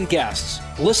newsmakers and guests.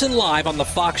 Listen live on the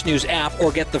Fox News app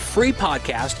or get the free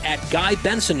podcast at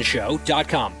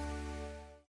GuyBensonShow.com.